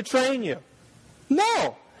pay to train you?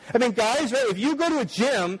 No. I mean, guys, right, if you go to a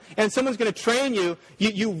gym and someone's going to train you,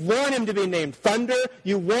 you want him to be named Thunder.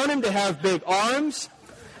 You want him to have big arms.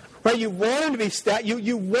 Right? You want him to be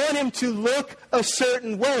you want him to look a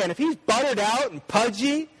certain way. And if he's buttered out and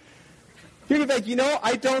pudgy, you're going to be like,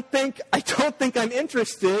 I don't think I'm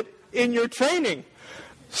interested in your training,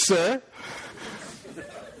 sir.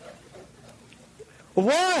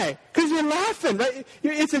 Why? Because you're laughing, right?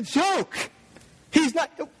 It's a joke. He's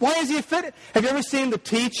not. Why is he fit? Have you ever seen the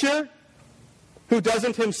teacher who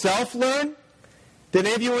doesn't himself learn? Did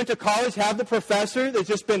any of you who went to college have the professor that's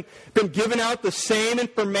just been giving out the same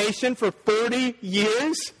information for 40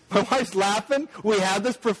 years? My wife's laughing. We have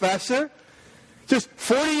this professor. Just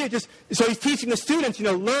 40 years. So he's teaching the students,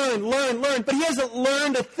 learn. But he hasn't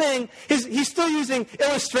learned a thing. He's still using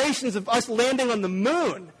illustrations of us landing on the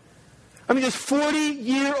moon. I mean, this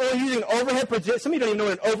 40-year-old using an overhead projector. Some of you don't even know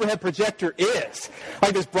what an overhead projector is.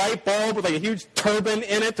 Like this bright bulb with like a huge turbine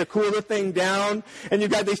in it to cool the thing down. And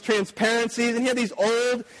you've got these transparencies. And you have these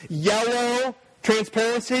old yellow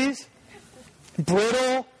transparencies.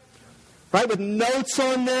 Brittle. Right? With notes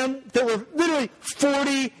on them that were literally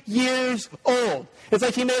 40 years old. It's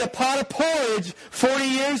like he made a pot of porridge 40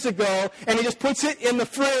 years ago, and he just puts it in the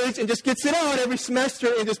fridge and just gets it out every semester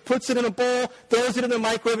and just puts it in a bowl, throws it in the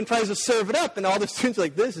microwave, and tries to serve it up. And all the students are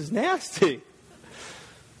like, this is nasty.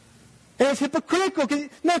 And it's hypocritical because you're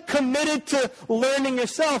not committed to learning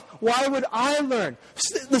yourself. Why would I learn?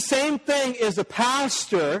 The same thing is a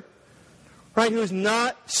pastor, right, who is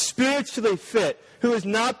not spiritually fit, who is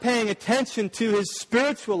not paying attention to his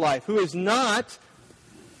spiritual life, who is not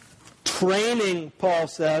training, Paul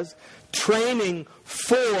says, training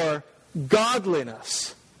for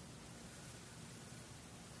godliness.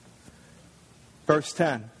 Verse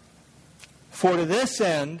 10. For to this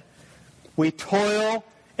end we toil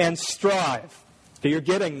and strive. So you're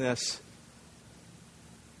getting this.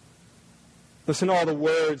 Listen to all the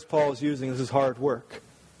words Paul is using. This is hard work.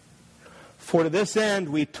 For to this end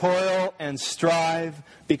we toil and strive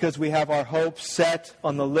because we have our hope set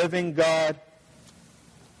on the living God.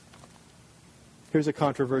 Here's a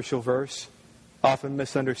controversial verse, often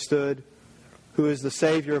misunderstood. Who is the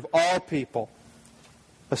Savior of all people,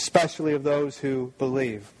 especially of those who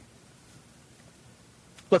believe.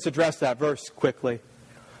 Let's address that verse quickly.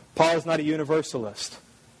 Paul is not a universalist.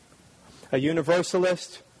 A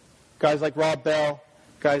universalist, guys like Rob Bell,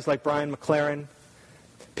 guys like Brian McLaren,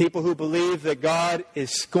 people who believe that God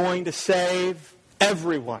is going to save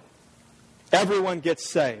everyone. Everyone gets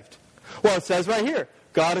saved. Well, it says right here,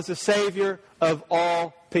 God is a Savior of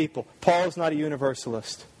all people. Paul is not a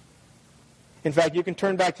universalist. In fact, you can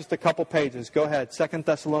turn back just a couple pages. Go ahead. 2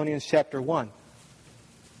 Thessalonians chapter 1.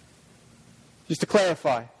 Just to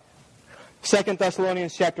clarify. 2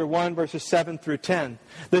 Thessalonians chapter 1, verses 7 through 10.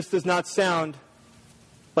 This does not sound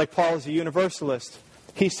like Paul is a universalist.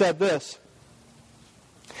 He said this.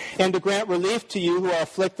 And to grant relief to you who are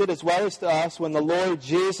afflicted as well as to us when the Lord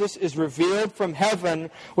Jesus is revealed from heaven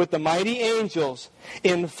with the mighty angels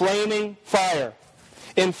in flaming fire,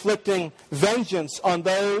 inflicting vengeance on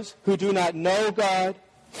those who do not know God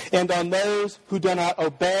and on those who do not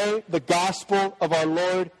obey the gospel of our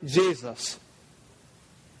Lord Jesus.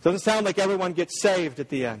 Doesn't sound like everyone gets saved at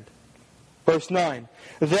the end. Verse 9.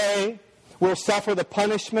 They will suffer the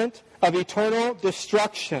punishment of eternal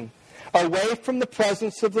destruction away from the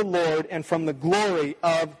presence of the Lord and from the glory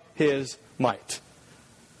of His might.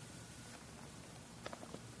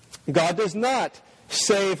 God does not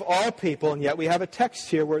save all people, and yet we have a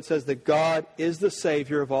text here where it says that God is the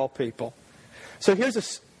Savior of all people. So here's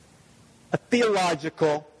a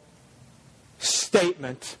theological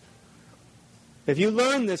statement. If you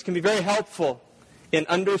learn this, it can be very helpful in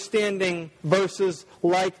understanding verses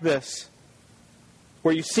like this,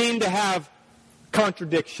 where you seem to have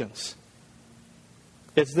contradictions.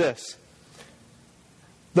 It's this: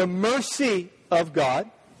 the mercy of God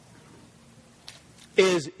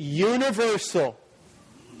is universal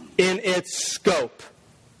in its scope,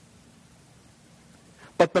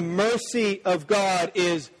 but the mercy of God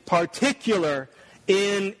is particular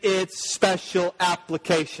in its special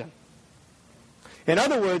application. In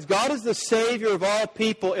other words, God is the Savior of all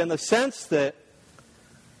people in the sense that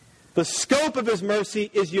the scope of His mercy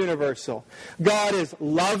is universal. God is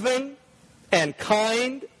loving and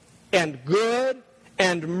kind and good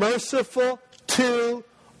and merciful to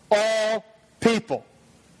all people.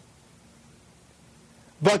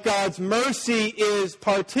 But God's mercy is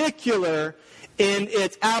particular in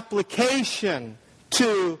its application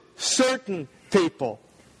to certain people.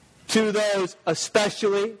 To those,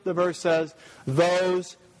 especially, the verse says,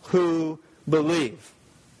 those who believe.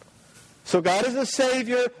 So God is the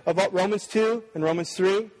Savior of what Romans 2 and Romans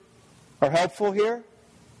 3 are helpful here,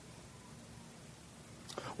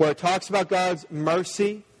 where it talks about God's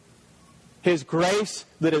mercy, His grace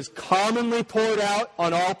that is commonly poured out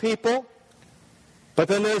on all people. But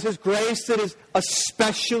then there's His grace that is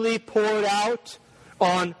especially poured out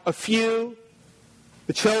on a few,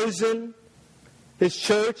 the chosen, His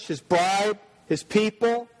church, His bride, His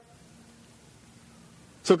people.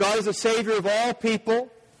 So God is the Savior of all people,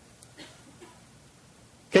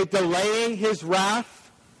 delaying His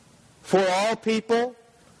wrath for all people,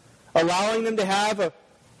 allowing them to have a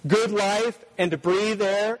good life and to breathe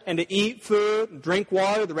air and to eat food and drink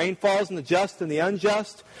water. The rain falls on the just and the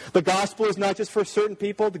unjust. The gospel is not just for certain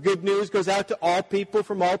people. The good news goes out to all people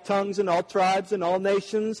from all tongues and all tribes and all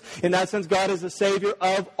nations. In that sense, God is the Savior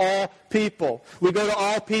of all people. We go to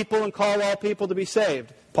all people and call all people to be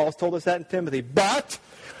saved. Paul's told us that in Timothy. But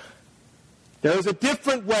there is a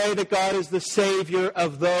different way that God is the Savior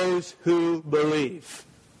of those who believe.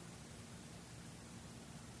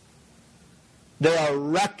 They are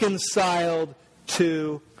reconciled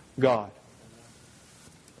to God.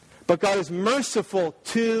 But God is merciful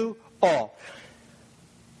to all.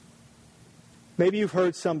 Maybe you've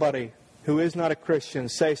heard somebody who is not a Christian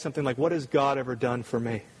say something like, "What has God ever done for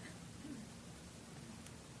me?"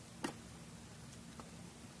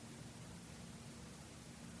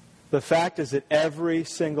 The fact is that every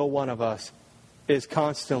single one of us is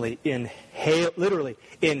constantly literally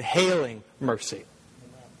inhaling mercy.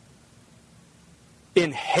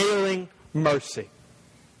 Inhaling mercy.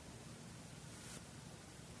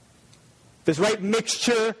 This right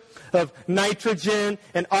mixture of nitrogen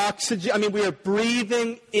and oxygen. I mean, we are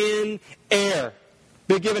breathing in air.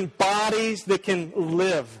 We're given bodies that can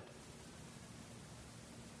live.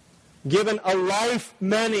 Given a life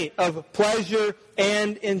many of pleasure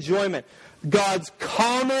and enjoyment. God's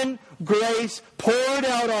common grace poured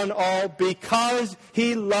out on all because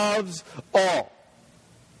He loves all.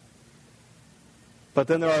 But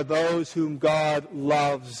then there are those whom God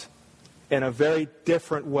loves in a very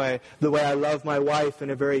different way. The way I love my wife in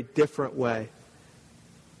a very different way.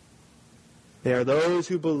 They are those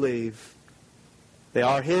who believe. They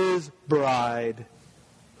are His bride,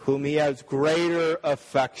 whom He has greater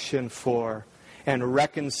affection for, and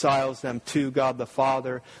reconciles them to God the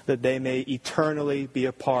Father, that they may eternally be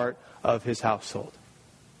a part of His household.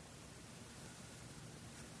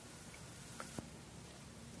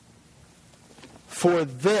 For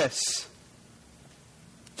this,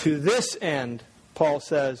 to this end, Paul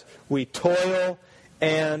says, we toil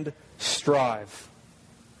and strive.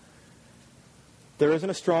 There isn't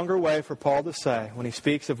a stronger way for Paul to say, when he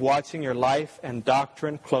speaks of watching your life and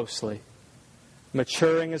doctrine closely,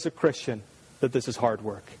 maturing as a Christian, that this is hard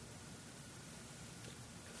work.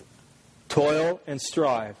 Toil and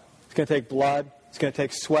strive. It's going to take blood. It's going to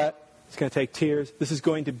take sweat. It's going to take tears. This is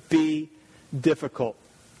going to be difficult.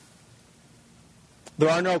 There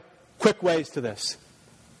are no quick ways to this.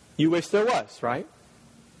 You wish there was, right?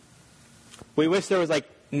 We wish there was like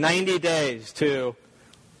 90 days to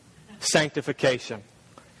sanctification.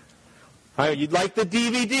 Right? You'd like the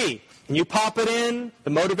DVD, and you pop it in, the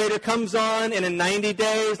motivator comes on, and in 90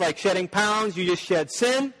 days, like shedding pounds, you just shed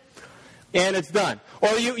sin, and it's done.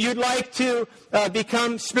 Or you'd like to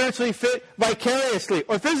become spiritually fit vicariously,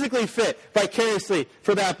 or physically fit vicariously,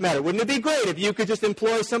 for that matter. Wouldn't it be great if you could just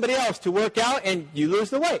employ somebody else to work out and you lose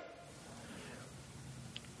the weight?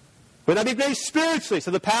 Would that be great spiritually? So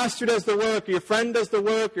the pastor does the work, or your friend does the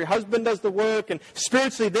work, your husband does the work, and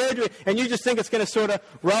spiritually they're doing it, and you just think it's going to sort of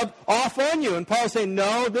rub off on you. And Paul's saying,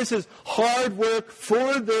 no, this is hard work.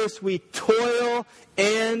 For this we toil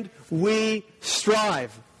and we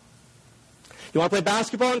strive. You want to play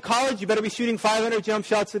basketball in college? You better be shooting 500 jump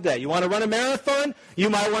shots a day. You want to run a marathon? You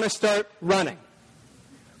might want to start running.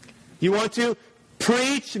 You want to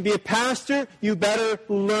preach and be a pastor? You better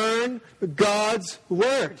learn God's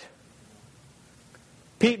Word.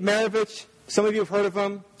 Pete Maravich, some of you have heard of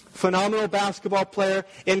him, phenomenal basketball player.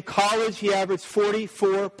 In college, he averaged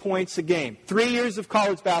 44 points a game. 3 years of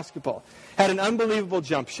college basketball. Had an unbelievable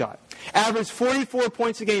jump shot. Averaged 44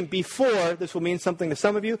 points a game before, this will mean something to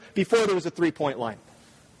some of you, before there was a three-point line.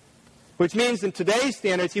 Which means in today's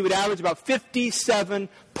standards, he would average about 57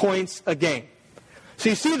 points a game. So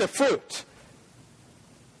you see the fruit.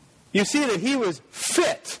 You see that he was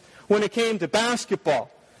fit when it came to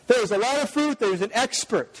basketball. There was a lot of fruit. There was an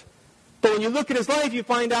expert. But when you look at his life, you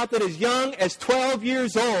find out that as young as 12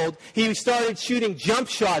 years old, he started shooting jump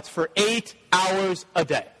shots for 8 hours a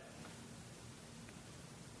day.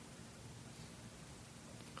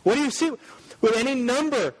 What do you see with any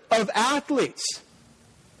number of athletes?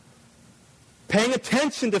 Paying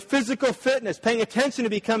attention to physical fitness, paying attention to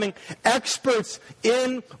becoming experts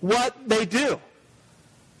in what they do.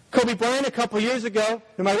 Kobe Bryant a couple years ago,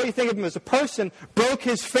 no matter what you think of him as a person, broke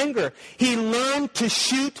his finger. He learned to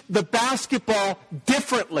shoot the basketball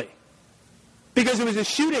differently because it was a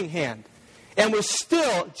shooting hand and was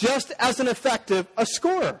still just as an effective a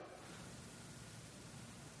scorer.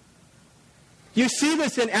 You see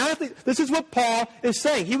this in athletes. This is what Paul is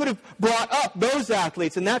saying. He would have brought up those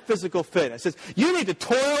athletes in that physical fitness. He says, you need to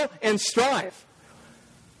toil and strive.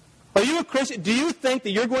 Are you a Christian? Do you think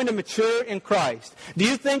that you're going to mature in Christ? Do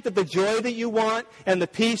you think that the joy that you want and the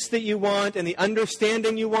peace that you want and the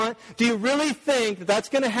understanding you want, do you really think that that's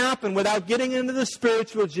going to happen without getting into the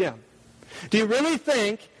spiritual gym? Do you really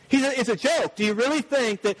think, it's a joke, do you really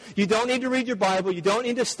think that you don't need to read your Bible, you don't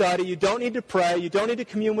need to study, you don't need to pray, you don't need to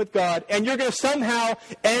commune with God, and you're going to somehow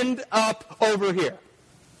end up over here?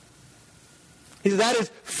 He says that is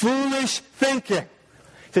foolish thinking.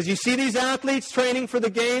 He says, you see these athletes training for the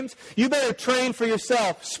games? You better train for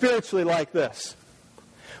yourself spiritually like this.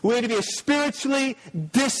 We need to be a spiritually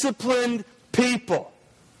disciplined people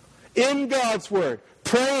in God's Word,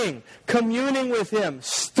 praying, communing with Him,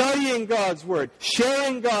 studying God's Word,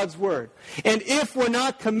 sharing God's Word. And if we're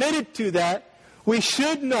not committed to that, we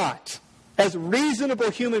should not, as reasonable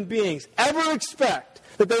human beings, ever expect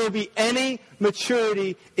that there will be any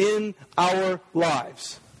maturity in our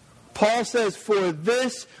lives. Paul says, for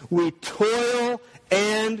this we toil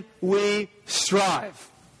and we strive.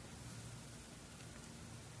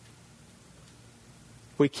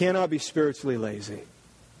 We cannot be spiritually lazy.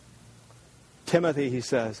 Timothy, he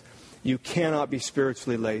says, you cannot be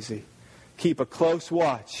spiritually lazy. Keep a close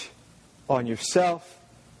watch on yourself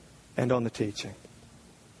and on the teaching.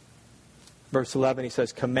 Verse 11, he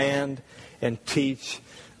says, command and teach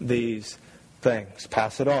these things.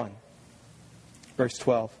 Pass it on. Verse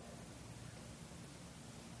 12.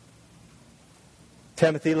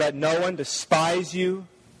 Timothy, let no one despise you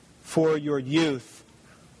for your youth,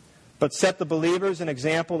 but set the believers an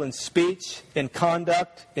example in speech, in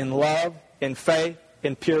conduct, in love, in faith,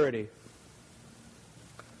 in purity.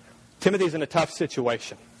 Timothy's in a tough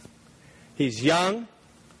situation. He's young.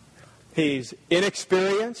 He's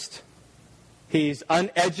inexperienced. He's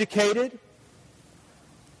uneducated.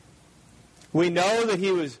 We know that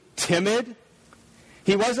he was timid.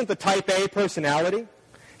 He wasn't the type A personality.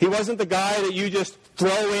 He wasn't the guy that you just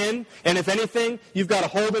throw in, and if anything, you've got to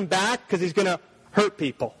hold him back because he's going to hurt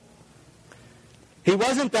people. He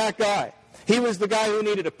wasn't that guy. He was the guy who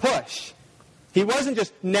needed a push. He wasn't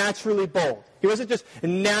just naturally bold. He wasn't just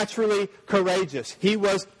naturally courageous. He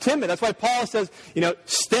was timid. That's why Paul says,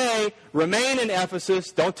 stay, remain in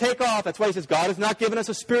Ephesus, don't take off. That's why he says God has not given us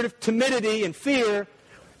a spirit of timidity and fear.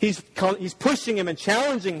 He's pushing him and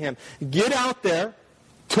challenging him. Get out there,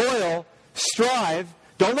 toil, strive.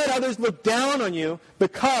 Don't let others look down on you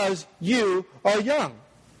because you are young.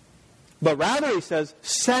 But rather, he says,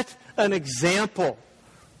 set an example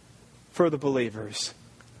for the believers.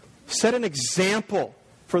 Set an example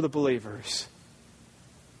for the believers.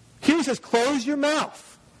 Here he says, close your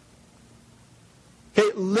mouth.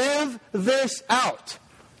 Okay, live this out.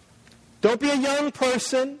 Don't be a young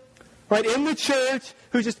person, right, in the church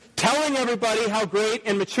who's just telling everybody how great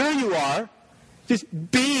and mature you are.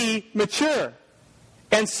 Just be mature.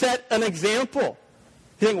 And set an example.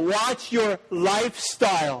 Watch your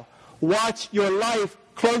lifestyle. Watch your life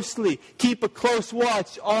closely. Keep a close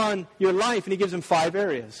watch on your life. And he gives them 5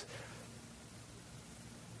 areas.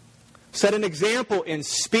 Set an example in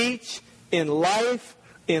speech, in life,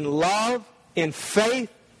 in love, in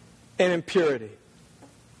faith, and in purity.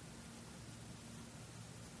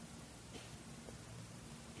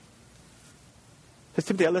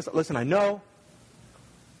 Timothy, listen, I know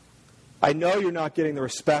you're not getting the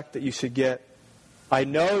respect that you should get. I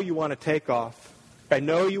know you want to take off. I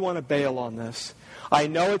know you want to bail on this. I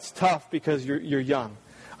know it's tough because you're young.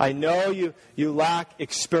 I know you lack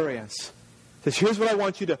experience. So here's what I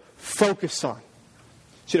want you to focus on. I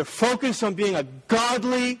want you to focus on being a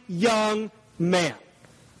godly young man.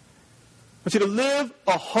 I want you to live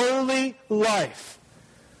a holy life.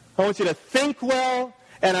 I want you to think well,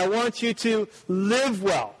 and I want you to live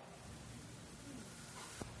well.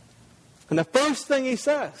 And the first thing he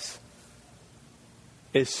says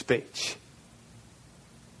is speech.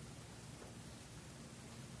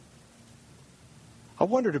 I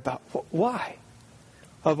wondered about why.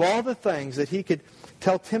 Of all the things that he could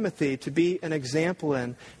tell Timothy to be an example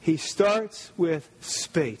in, he starts with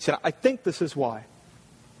speech. And I think this is why.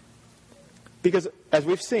 Because, as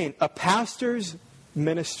we've seen, a pastor's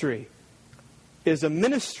ministry is a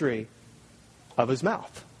ministry of his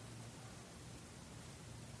mouth.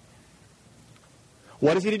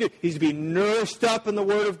 What is he to do? He's to be nourished up in the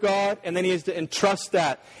Word of God, and then he is to entrust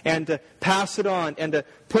that and to pass it on and to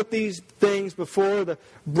put these things before the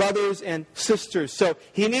brothers and sisters. So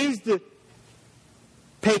he needs to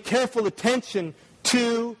pay careful attention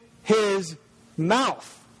to his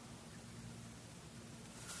mouth.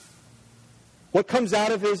 What comes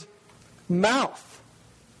out of his mouth?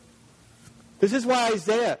 This is why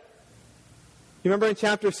Isaiah, you remember in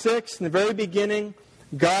chapter 6, in the very beginning,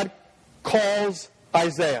 God calls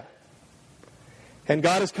Isaiah. And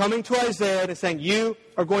God is coming to Isaiah and saying, you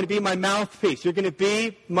are going to be my mouthpiece. You're going to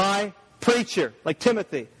be my preacher, like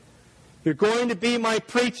Timothy. You're going to be my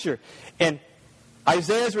preacher. And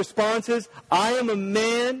Isaiah's response is, I am a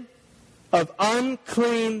man of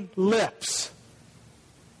unclean lips.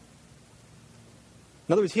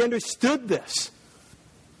 In other words, he understood this.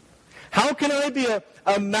 How can I be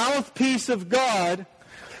a mouthpiece of God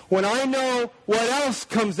when I know what else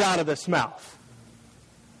comes out of this mouth?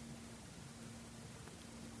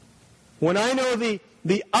 When I know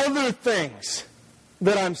the other things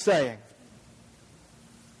that I'm saying.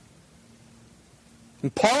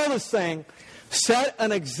 And Paul is saying, set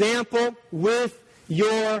an example with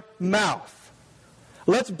your mouth.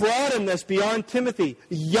 Let's broaden this beyond Timothy.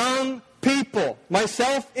 Young people,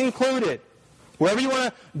 myself included, wherever you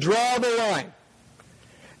want to draw the line.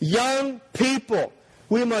 Young people,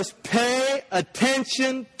 we must pay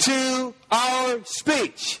attention to our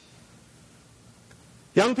speech.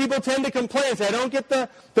 Young people tend to complain and say, I don't get the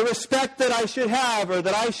respect that I should have or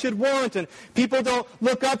that I should want, and people don't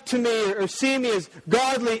look up to me or see me as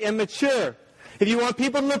godly and mature. If you want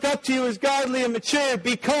people to look up to you as godly and mature,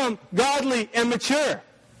 become godly and mature.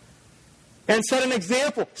 And set an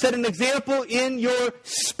example. Set an example in your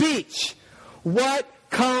speech. What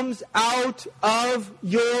comes out of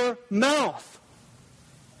your mouth?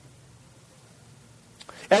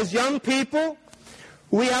 As young people,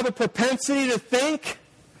 we have a propensity to think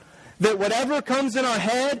that whatever comes in our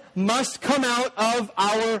head must come out of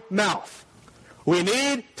our mouth. We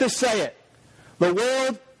need to say it. The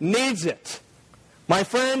world needs it. My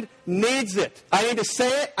friend needs it. I need to say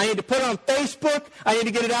it. I need to put it on Facebook. I need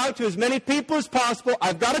to get it out to as many people as possible.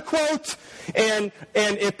 I've got a quote, and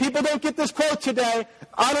if people don't get this quote today,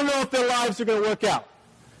 I don't know if their lives are going to work out.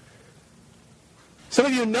 Some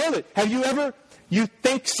of you know that. Have you ever... You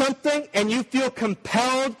think something and you feel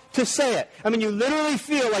compelled to say it. I mean, you literally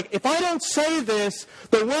feel like, if I don't say this,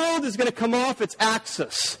 the world is going to come off its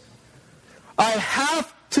axis. I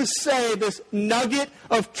have to say this nugget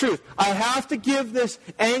of truth. I have to give this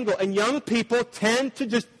angle. And young people tend to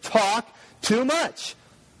just talk too much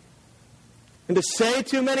and to say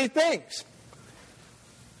too many things.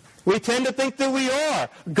 We tend to think that we are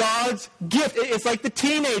God's gift. It's like the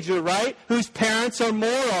teenager, right, whose parents are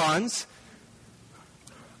morons.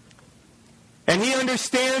 And he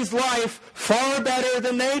understands life far better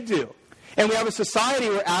than they do. And we have a society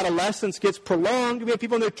where adolescence gets prolonged. We have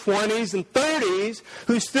people in their 20s and 30s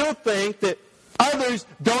who still think that others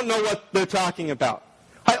don't know what they're talking about.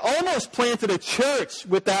 I almost planted a church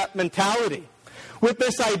with that mentality, with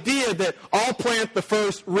this idea that I'll plant the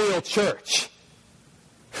first real church.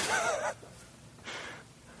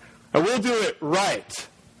 And we'll do it right.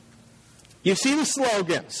 You see the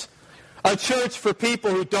slogans. A church for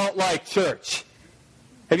people who don't like church.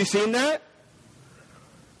 Have you seen that?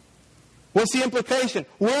 What's the implication?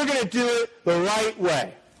 We're going to do it the right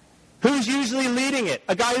way. Who's usually leading it?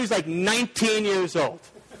 A guy who's like 19 years old.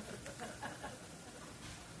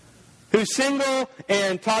 who's single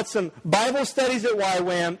and taught some Bible studies at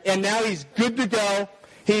YWAM, and now he's good to go.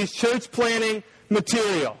 He's church planning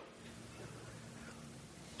material.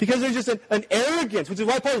 Because there's just an arrogance, which is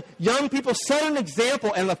why Paul, young people, set an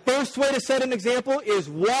example, and the first way to set an example is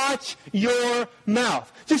watch your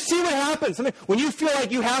mouth. Just see what happens. I mean, when you feel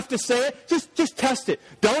like you have to say it, just test it.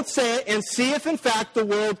 Don't say it, and see if, in fact, the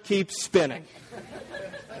world keeps spinning.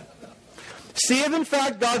 See if, in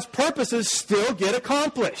fact, God's purposes still get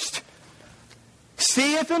accomplished.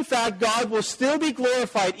 See if, in fact, God will still be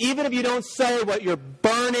glorified, even if you don't say what you're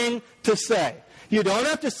burning to say. You don't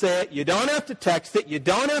have to say it. You don't have to text it. You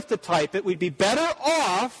don't have to type it. We'd be better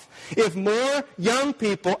off if more young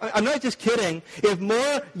people, I'm not just kidding, if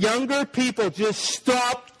more younger people just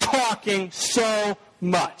stopped talking so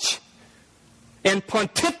much and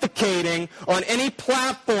pontificating on any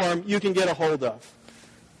platform you can get a hold of.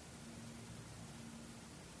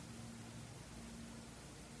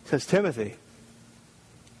 Says Timothy,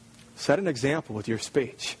 set an example with your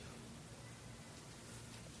speech.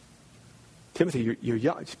 Timothy, you're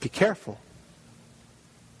young. Just be careful.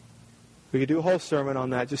 We could do a whole sermon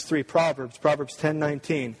on that. Just 3 Proverbs. Proverbs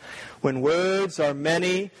 10:19. When words are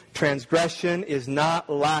many, transgression is not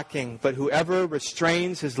lacking, but whoever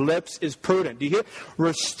restrains his lips is prudent. Do you hear?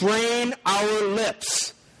 Restrain our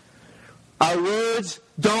lips. Our words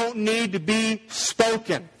don't need to be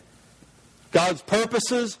spoken. God's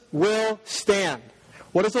purposes will stand.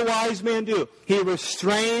 What does a wise man do? He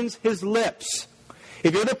restrains his lips.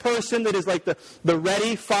 If you're the person that is like the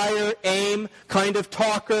ready, fire, aim kind of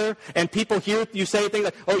talker, and people hear you say things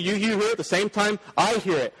like, oh, you hear it at the same time I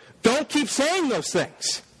hear it, don't keep saying those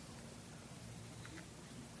things.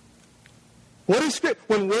 What is Scripture?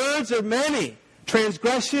 When words are many,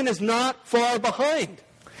 transgression is not far behind.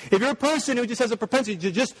 If you're a person who just has a propensity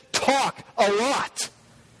to just talk a lot,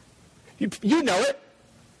 you know it.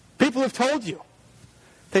 People have told you.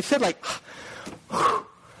 They've said like,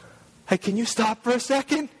 hey, can you stop for a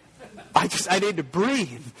second? I need to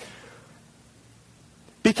breathe.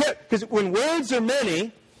 Because when words are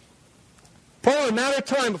many, probably a matter of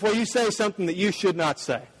time before you say something that you should not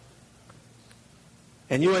say.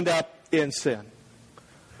 And you end up in sin.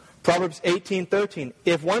 Proverbs 18:13.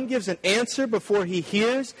 If one gives an answer before he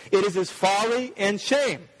hears, it is his folly and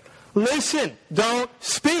shame. Listen, don't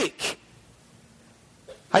speak.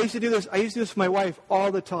 I used to do this with my wife all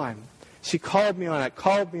the time. She called me on it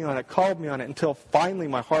until finally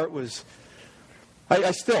my heart was...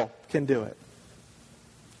 I still can do it.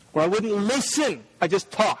 Where I wouldn't listen, I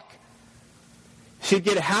just talk. She'd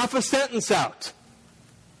get half a sentence out,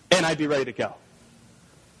 and I'd be ready to go.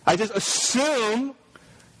 I just assume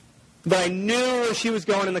that I knew where she was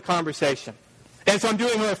going in the conversation. And so I'm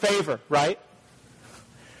doing her a favor, right?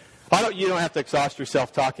 You don't have to exhaust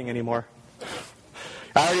yourself talking anymore.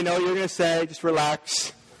 I already know what you're going to say. Just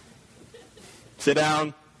relax. Sit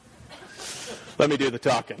down. Let me do the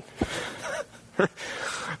talking.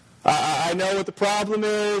 I know what the problem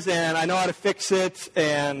is, and I know how to fix it,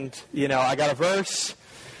 and, I got a verse.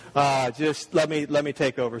 Just let me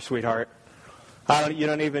take over, sweetheart. You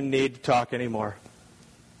don't even need to talk anymore.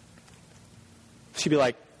 She'd be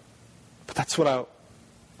like, but that's what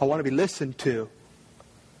I want to be listened to.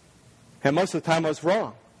 And most of the time I was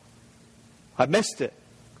wrong. I missed it.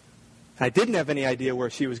 And I didn't have any idea where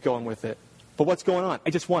she was going with it. But what's going on?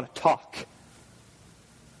 I just want to talk.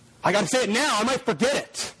 I got to say it now. I might forget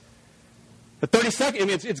it. The 30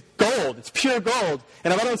 seconds, it's gold. It's pure gold.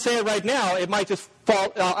 And if I don't say it right now, it might just fall.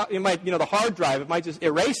 The hard drive, it might just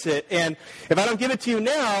erase it. And if I don't give it to you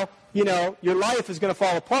now, your life is going to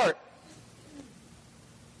fall apart.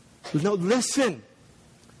 No, listen.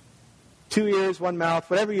 2 ears, 1 mouth,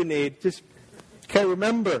 whatever you need. Just,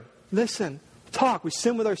 remember, listen, talk. We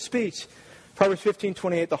sin with our speech. Proverbs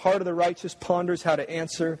 15:28, the heart of the righteous ponders how to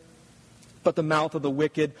answer, but the mouth of the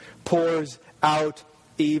wicked pours out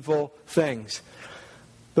evil things.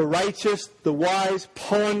 The righteous, the wise,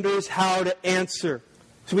 ponders how to answer.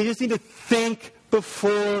 So we just need to think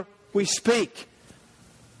before we speak.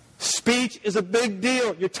 Speech is a big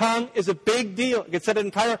deal. Your tongue is a big deal. It can set an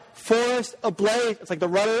entire forest ablaze. It's like the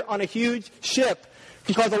rudder on a huge ship.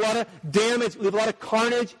 It can cause a lot of damage, leave a lot of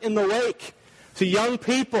carnage in the wake. So young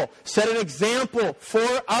people, set an example for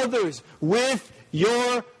others with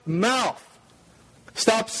your mouth.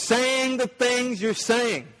 Stop saying the things you're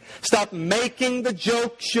saying. Stop making the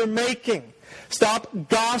jokes you're making. Stop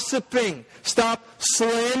gossiping. Stop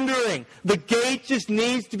slandering. The gate just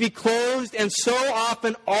needs to be closed, and so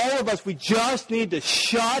often all of us, we just need to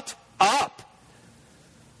shut up.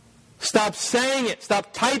 Stop saying it.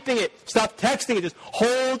 Stop typing it. Stop texting it. Just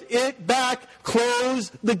hold it back. Close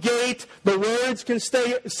the gate. The words can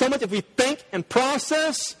stay. So much if we think and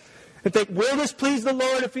process and think, will this please the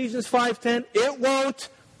Lord, Ephesians 5:10? It won't.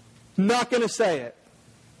 Not going to say it.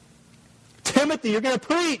 Timothy, you're going to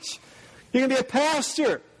preach. You're going to be a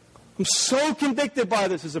pastor. I'm so convicted by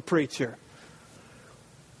this as a preacher.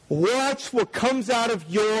 Watch what comes out of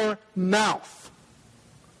your mouth.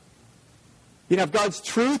 You know, if God's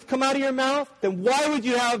truth come out of your mouth, then why would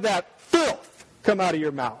you have that filth come out of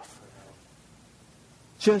your mouth?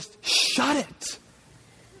 Just shut it.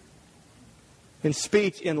 In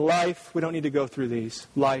speech, in life, we don't need to go through these.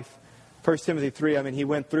 Life. 1 Timothy 3, he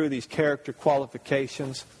went through these character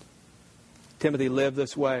qualifications. Timothy lived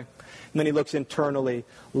this way. And then he looks internally.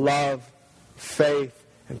 Love, faith,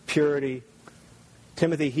 and purity.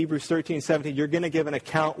 Timothy, Hebrews 13:17, you're going to give an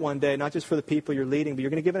account one day, not just for the people you're leading, but you're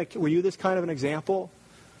going to give an account. Were you this kind of an example?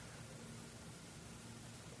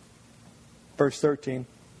 Verse 13.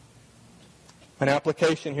 An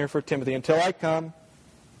application here for Timothy. Until I come,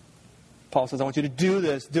 Paul says, I want you to do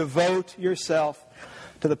this. Devote yourself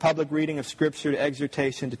to the public reading of Scripture, to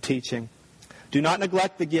exhortation, to teaching. Do not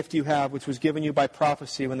neglect the gift you have, which was given you by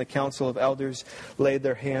prophecy when the council of elders laid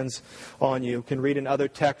their hands on you. You can read in other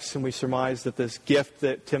texts, and we surmise that this gift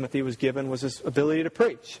that Timothy was given was his ability to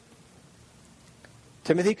preach.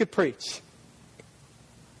 Timothy could preach.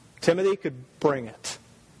 Timothy could bring it.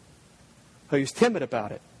 He was timid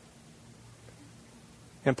about it.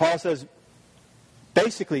 And Paul says,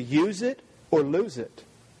 basically, use it or lose it.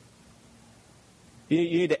 You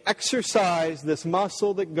need to exercise this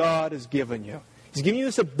muscle that God has given you. He's given you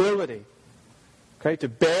this ability, okay, to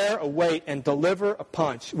bear a weight and deliver a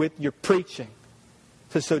punch with your preaching.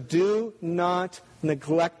 So do not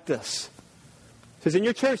neglect this. It says in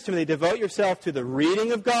your church, Timothy, devote yourself to the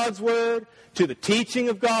reading of God's Word, to the teaching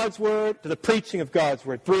of God's Word, to the preaching of God's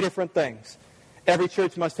Word. 3 different things. Every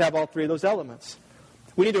church must have all 3 of those elements.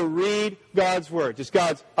 We need to read God's Word. Just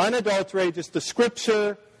God's unadulterated, just the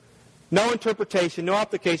Scripture. No interpretation, no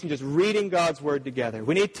application, just reading God's Word together.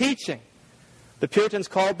 We need teaching. The Puritans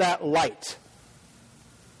called that light.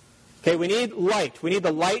 Okay, we need light. We need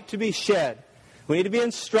the light to be shed. We need to be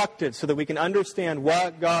instructed so that we can understand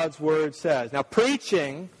what God's Word says. Now,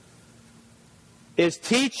 preaching is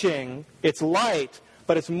teaching. It's light,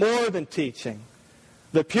 but it's more than teaching.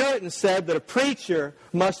 The Puritans said that a preacher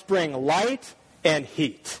must bring light and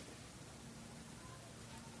heat.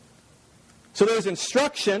 So there's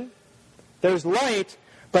instruction. There's light,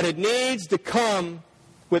 but it needs to come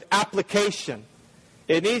with application.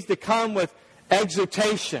 It needs to come with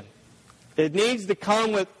exhortation. It needs to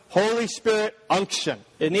come with Holy Spirit unction.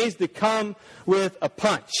 It needs to come with a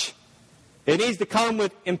punch. It needs to come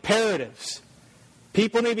with imperatives.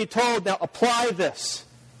 People need to be told, now apply this.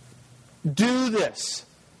 Do this.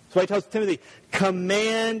 So he tells Timothy,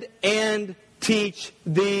 command and teach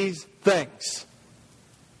these things.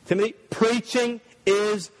 Timothy, preaching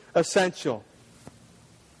is essential.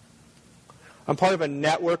 I'm part of a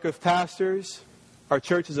network of pastors. Our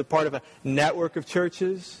church is a part of a network of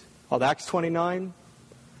churches called Acts 29.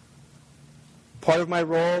 Part of my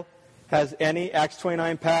role as any Acts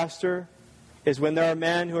 29 pastor is when there are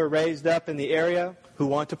men who are raised up in the area who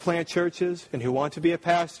want to plant churches and who want to be a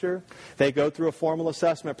pastor, they go through a formal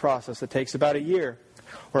assessment process that takes about a year.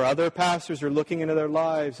 Or other pastors are looking into their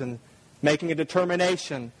lives and making a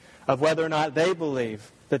determination of whether or not they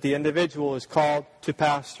believe that the individual is called to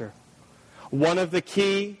pastor. One of the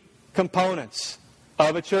key components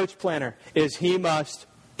of a church planter is he must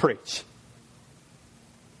preach.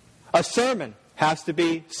 A sermon has to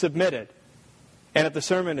be submitted. And if the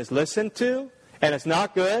sermon is listened to, and it's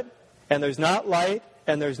not good, and there's not light,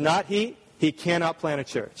 and there's not heat, he cannot plant a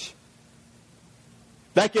church.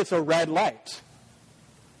 That gets a red light.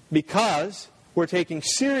 Because we're taking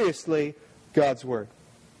seriously God's Word.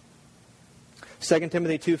 2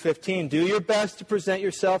 Timothy 2:15, do your best to present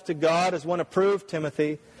yourself to God as one approved,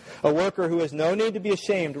 Timothy, a worker who has no need to be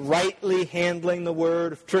ashamed, rightly handling the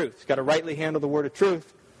word of truth. He's got to rightly handle the word of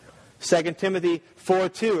truth. 2 Timothy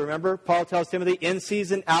 4:2, remember, Paul tells Timothy, in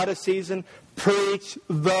season, out of season, preach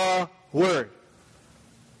the word.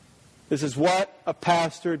 This is what a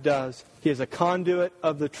pastor does. He is a conduit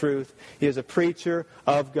of the truth. He is a preacher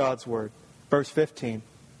of God's word. Verse 15.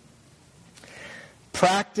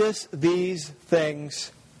 Practice these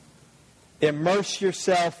things. Immerse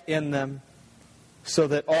yourself in them so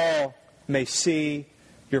that all may see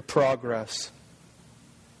your progress.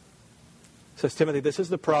 Says Timothy, this is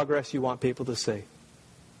the progress you want people to see.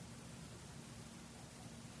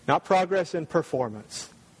 Not progress in performance.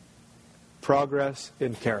 Progress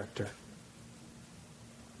in character.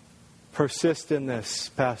 Persist in this,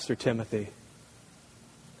 Pastor Timothy,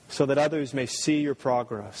 so that others may see your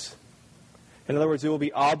progress. In other words, it will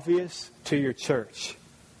be obvious to your church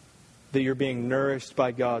that you're being nourished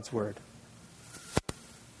by God's Word.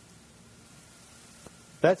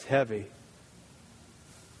 That's heavy.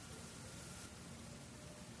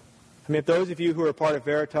 I mean, if those of you who are part of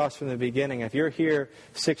Veritas from the beginning, if you're here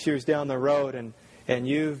 6 years down the road and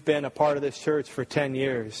you've been a part of this church for 10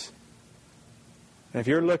 years, and if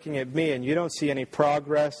you're looking at me and you don't see any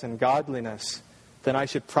progress and godliness, then I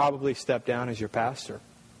should probably step down as your pastor.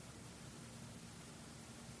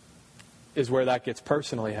 Is where that gets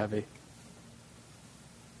personally heavy.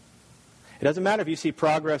 It doesn't matter if you see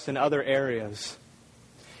progress in other areas.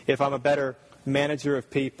 If I'm a better manager of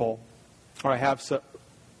people, or I have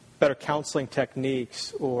better counseling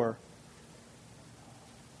techniques, or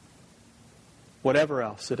whatever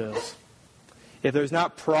else it is. If there's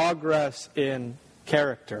not progress in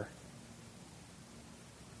character,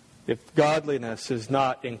 if godliness is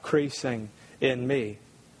not increasing in me,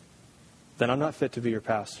 then I'm not fit to be your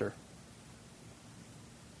pastor.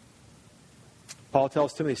 Paul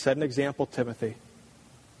tells Timothy, set an example, Timothy.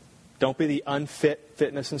 Don't be the unfit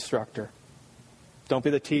fitness instructor. Don't be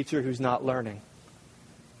the teacher who's not learning.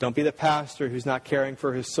 Don't be the pastor who's not caring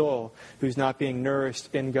for his soul, who's not being nourished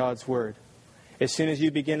in God's Word. As soon as you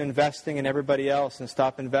begin investing in everybody else and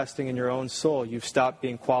stop investing in your own soul, you've stopped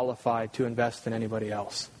being qualified to invest in anybody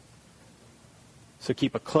else. So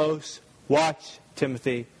keep a close watch,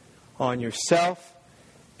 Timothy, on yourself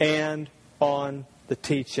and on the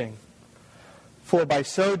teaching. For by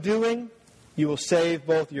so doing, you will save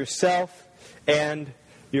both yourself and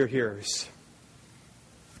your hearers.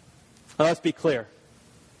 Now let's be clear.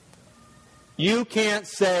 You can't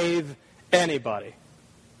save anybody.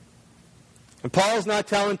 And Paul's not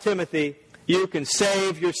telling Timothy, you can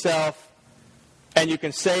save yourself and you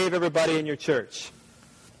can save everybody in your church.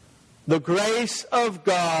 The grace of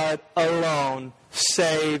God alone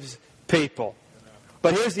saves people.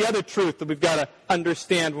 But here's the other truth that we've got to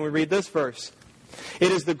understand when we read this verse.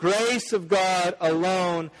 It is the grace of God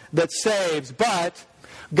alone that saves, but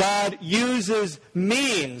God uses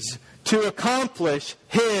means to accomplish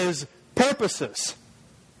His purposes.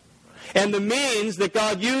 And the means that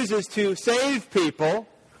God uses to save people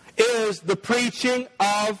is the preaching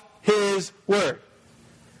of His Word.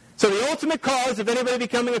 So the ultimate cause of anybody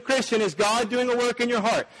becoming a Christian is God doing a work in your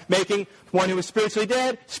heart, making one who is spiritually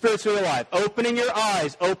dead, spiritually alive, opening your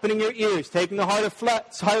eyes, opening your ears, taking the heart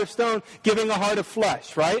of stone, giving a heart of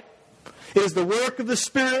flesh, right? It is the work of the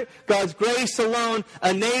Spirit, God's grace alone,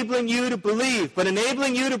 enabling you to believe. But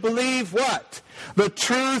enabling you to believe what? The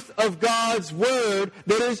truth of God's Word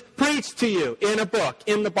that is preached to you in a book,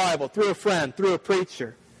 in the Bible, through a friend, through a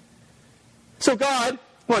preacher. So God,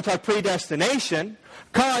 we want to talk predestination.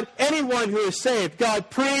 God, anyone who is saved, God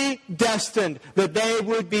predestined that they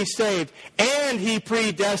would be saved. And He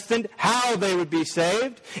predestined how they would be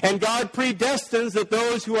saved. And God predestines that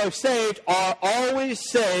those who are saved are always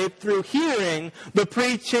saved through hearing the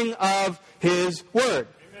preaching of His Word.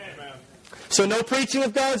 Amen. So no preaching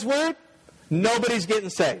of God's Word, nobody's getting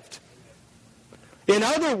saved. In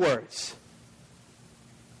other words,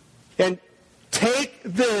 and take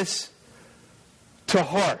this to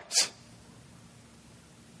heart.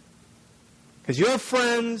 Because you have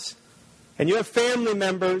friends and you have family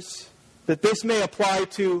members that this may apply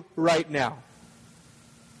to right now.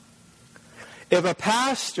 If a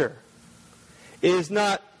pastor is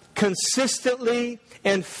not consistently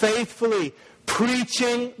and faithfully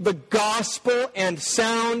preaching the gospel and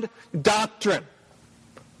sound doctrine,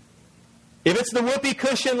 if it's the whoopee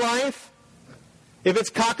cushion life, if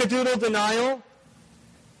it's cockadoodle denial,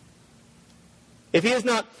 if he is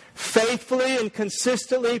not faithfully and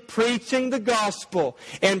consistently preaching the gospel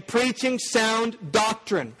and preaching sound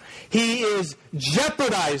doctrine, he is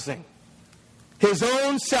jeopardizing his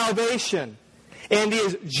own salvation, and he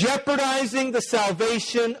is jeopardizing the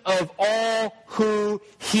salvation of all who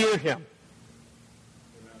hear him.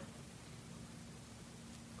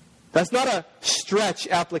 That's not a stretch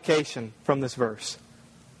application from this verse.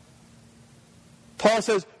 Paul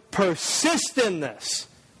says, persist in this.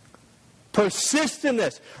 Persist in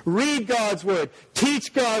this. Read God's Word.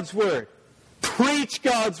 Teach God's Word. Preach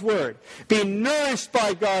God's Word. Be nourished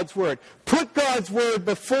by God's Word. Put God's Word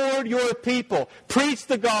before your people. Preach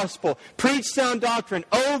the gospel. Preach sound doctrine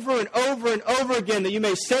over and over and over again that you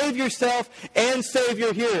may save yourself and save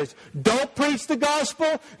your hearers. Don't preach the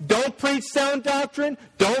gospel. Don't preach sound doctrine.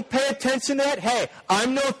 Don't pay attention to that. Hey,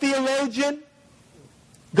 I'm no theologian.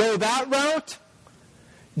 Go that route.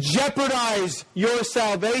 jeopardize your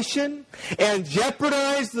salvation and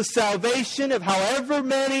jeopardize the salvation of however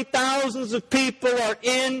many thousands of people are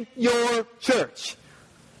in your church.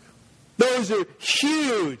 Those are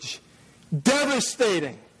huge,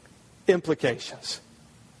 devastating implications.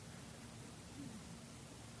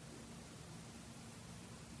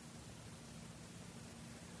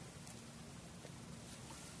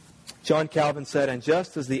 John Calvin said, "And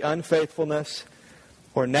just as the unfaithfulness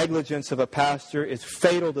or negligence of a pastor is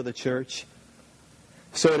fatal to the church,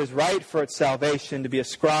 so it is right for its salvation to be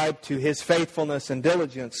ascribed to his faithfulness and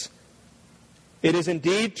diligence. It is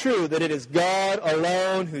indeed true that it is God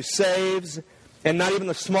alone who saves, and not even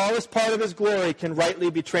the smallest part of His glory can rightly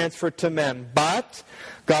be transferred to men. But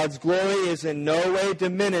God's glory is in no way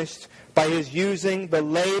diminished by His using the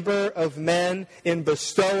labor of men in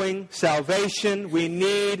bestowing salvation. We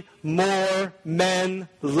need more men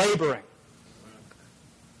laboring,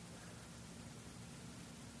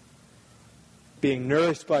 being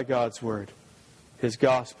nourished by God's Word, His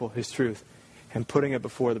gospel, His truth, and putting it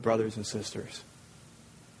before the brothers and sisters."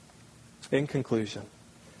 In conclusion,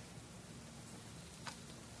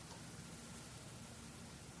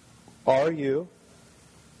 are you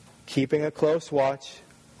keeping a close watch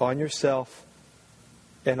on yourself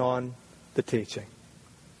and on the teaching?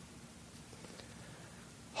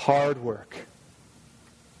 Hard work.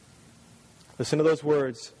 Listen to those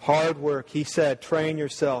words. Hard work. He said, train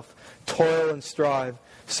yourself, toil and strive,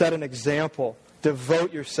 set an example,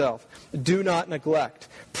 devote yourself, do not neglect,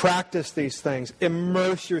 practice these things,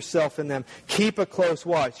 immerse yourself in them, keep a close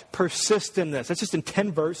watch, persist in this. That's just in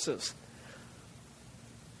 10 verses.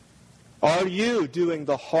 Are you doing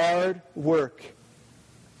the hard work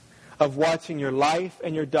of watching your life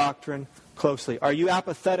and your doctrine closely? Are you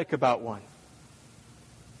apathetic about one?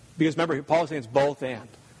 Because remember, Paul is saying it's both and.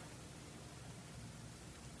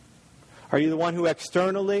 Are you the one who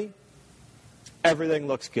externally, everything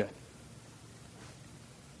looks good?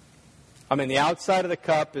 I mean, the outside of the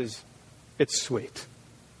cup it's sweet.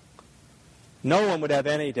 No one would have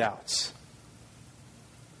any doubts.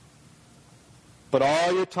 But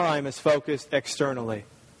all your time is focused externally.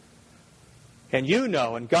 And you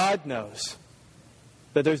know, and God knows,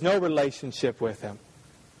 that there's no relationship with Him.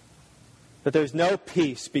 That there's no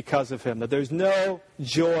peace because of Him. That there's no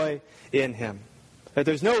joy in Him. That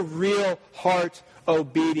there's no real heart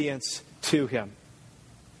obedience to Him.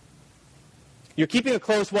 You're keeping a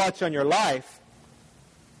close watch on your life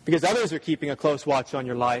because others are keeping a close watch on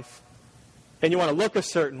your life. And you want to look a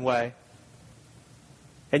certain way.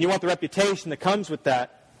 And you want the reputation that comes with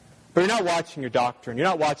that. But you're not watching your doctrine. You're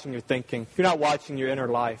not watching your thinking. You're not watching your inner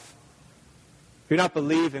life. You're not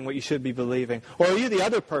believing what you should be believing. Or are you the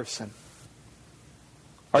other person?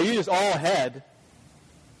 Are you just all head?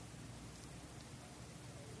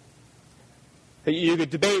 You could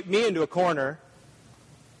debate me into a corner.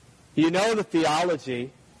 You know the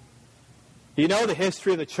theology. You know the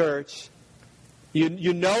history of the church.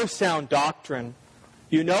 You know sound doctrine.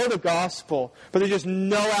 You know the gospel. But there's just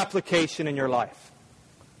no application in your life.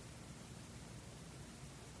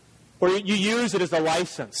 Or you use it as a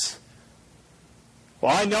license.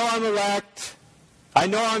 Well, I know I'm elect. I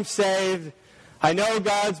know I'm saved. I know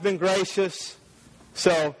God's been gracious.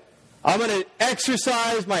 So I'm going to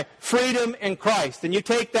exercise my freedom in Christ. And you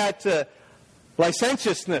take that to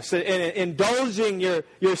licentiousness, and indulging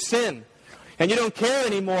your sin. And you don't care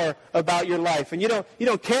anymore about your life. And you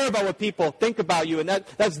don't care about what people think about you. And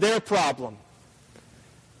that's their problem.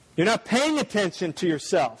 You're not paying attention to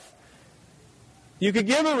yourself. You could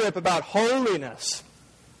give a rip about holiness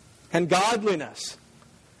and godliness.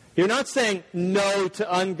 You're not saying no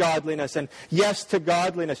to ungodliness and yes to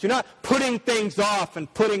godliness. You're not putting things off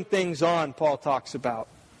and putting things on, Paul talks about.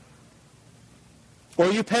 Or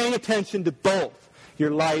are you paying attention to both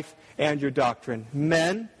your life and your doctrine?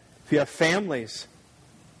 Men, if you have families,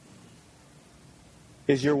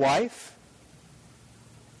 is your wife,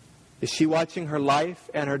 is she watching her life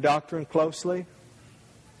and her doctrine closely?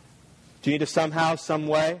 Do you need to somehow, some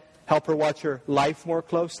way, help her watch her life more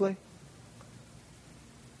closely?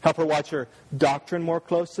 Help her watch her doctrine more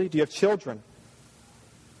closely? Do you have children?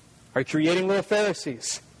 Are you creating little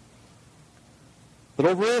Pharisees?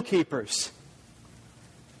 Little rule keepers?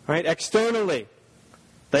 Right? Externally,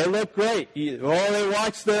 they look great. They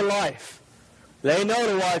watch their life. They know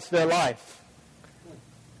to watch their life.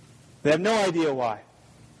 They have no idea why.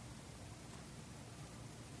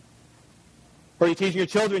 Or are you teaching your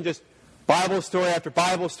children just Bible story after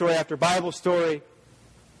Bible story after Bible story,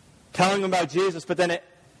 telling them about Jesus, but then it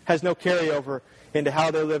has no carryover into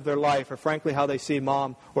how they live their life, or frankly, how they see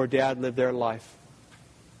mom or dad live their life?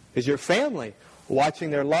 Is your family watching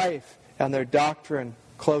their life and their doctrine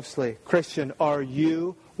closely. Christian, are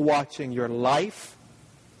you watching your life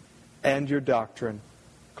and your doctrine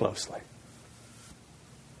closely?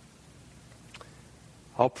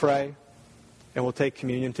 I'll pray, and we'll take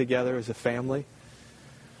communion together as a family.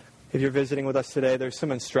 If you're visiting with us today, there's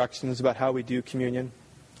some instructions about how we do communion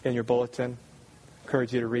in your bulletin. I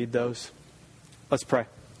encourage you to read those. Let's pray.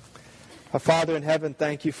 Our Father in heaven,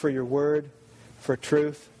 thank you for your word, for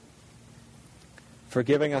truth, for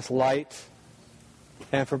giving us light,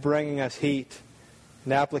 and for bringing us heat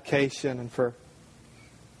and application, and for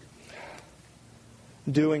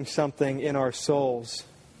doing something in our souls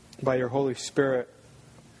by your Holy Spirit,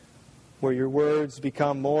 where your words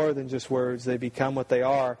become more than just words. They become what they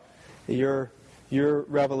are, your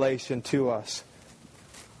revelation to us.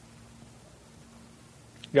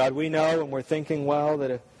 God, we know, and we're thinking well,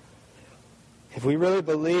 that if we really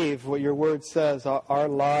believe what your word says, our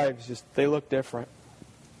lives they look different.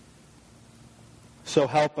 So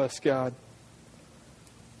help us, God.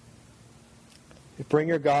 Bring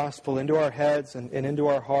your gospel into our heads and into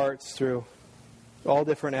our hearts through all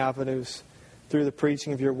different avenues, through the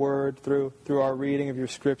preaching of your word, through our reading of your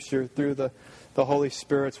scripture, through the Holy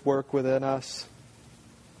Spirit's work within us.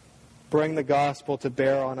 Bring the gospel to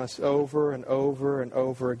bear on us over and over and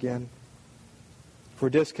over again. If we're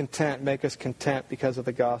discontent, make us content because of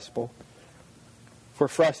the gospel. If we're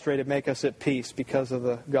frustrated, make us at peace because of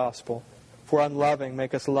the gospel. If we're unloving,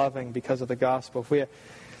 make us loving because of the gospel. If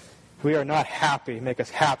we are not happy, make us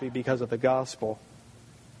happy because of the gospel.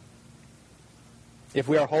 If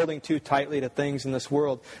we are holding too tightly to things in this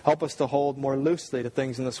world, help us to hold more loosely to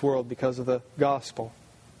things in this world because of the gospel.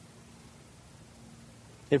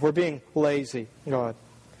 If we're being lazy, God,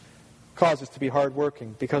 cause us to be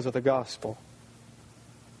hardworking because of the gospel.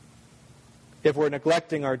 If we're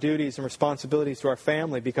neglecting our duties and responsibilities to our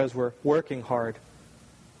family because we're working hard,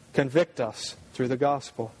 convict us through the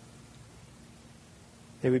gospel.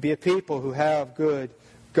 May we be a people who have good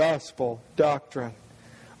gospel doctrine,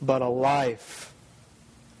 but a life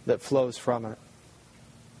that flows from it.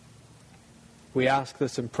 We ask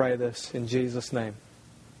this and pray this in Jesus' name.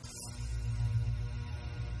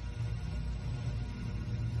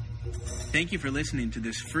 Thank you for listening to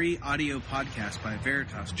this free audio podcast by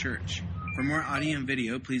Veritas Church. For more audio and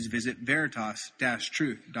video, please visit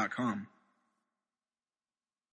veritas-truth.com.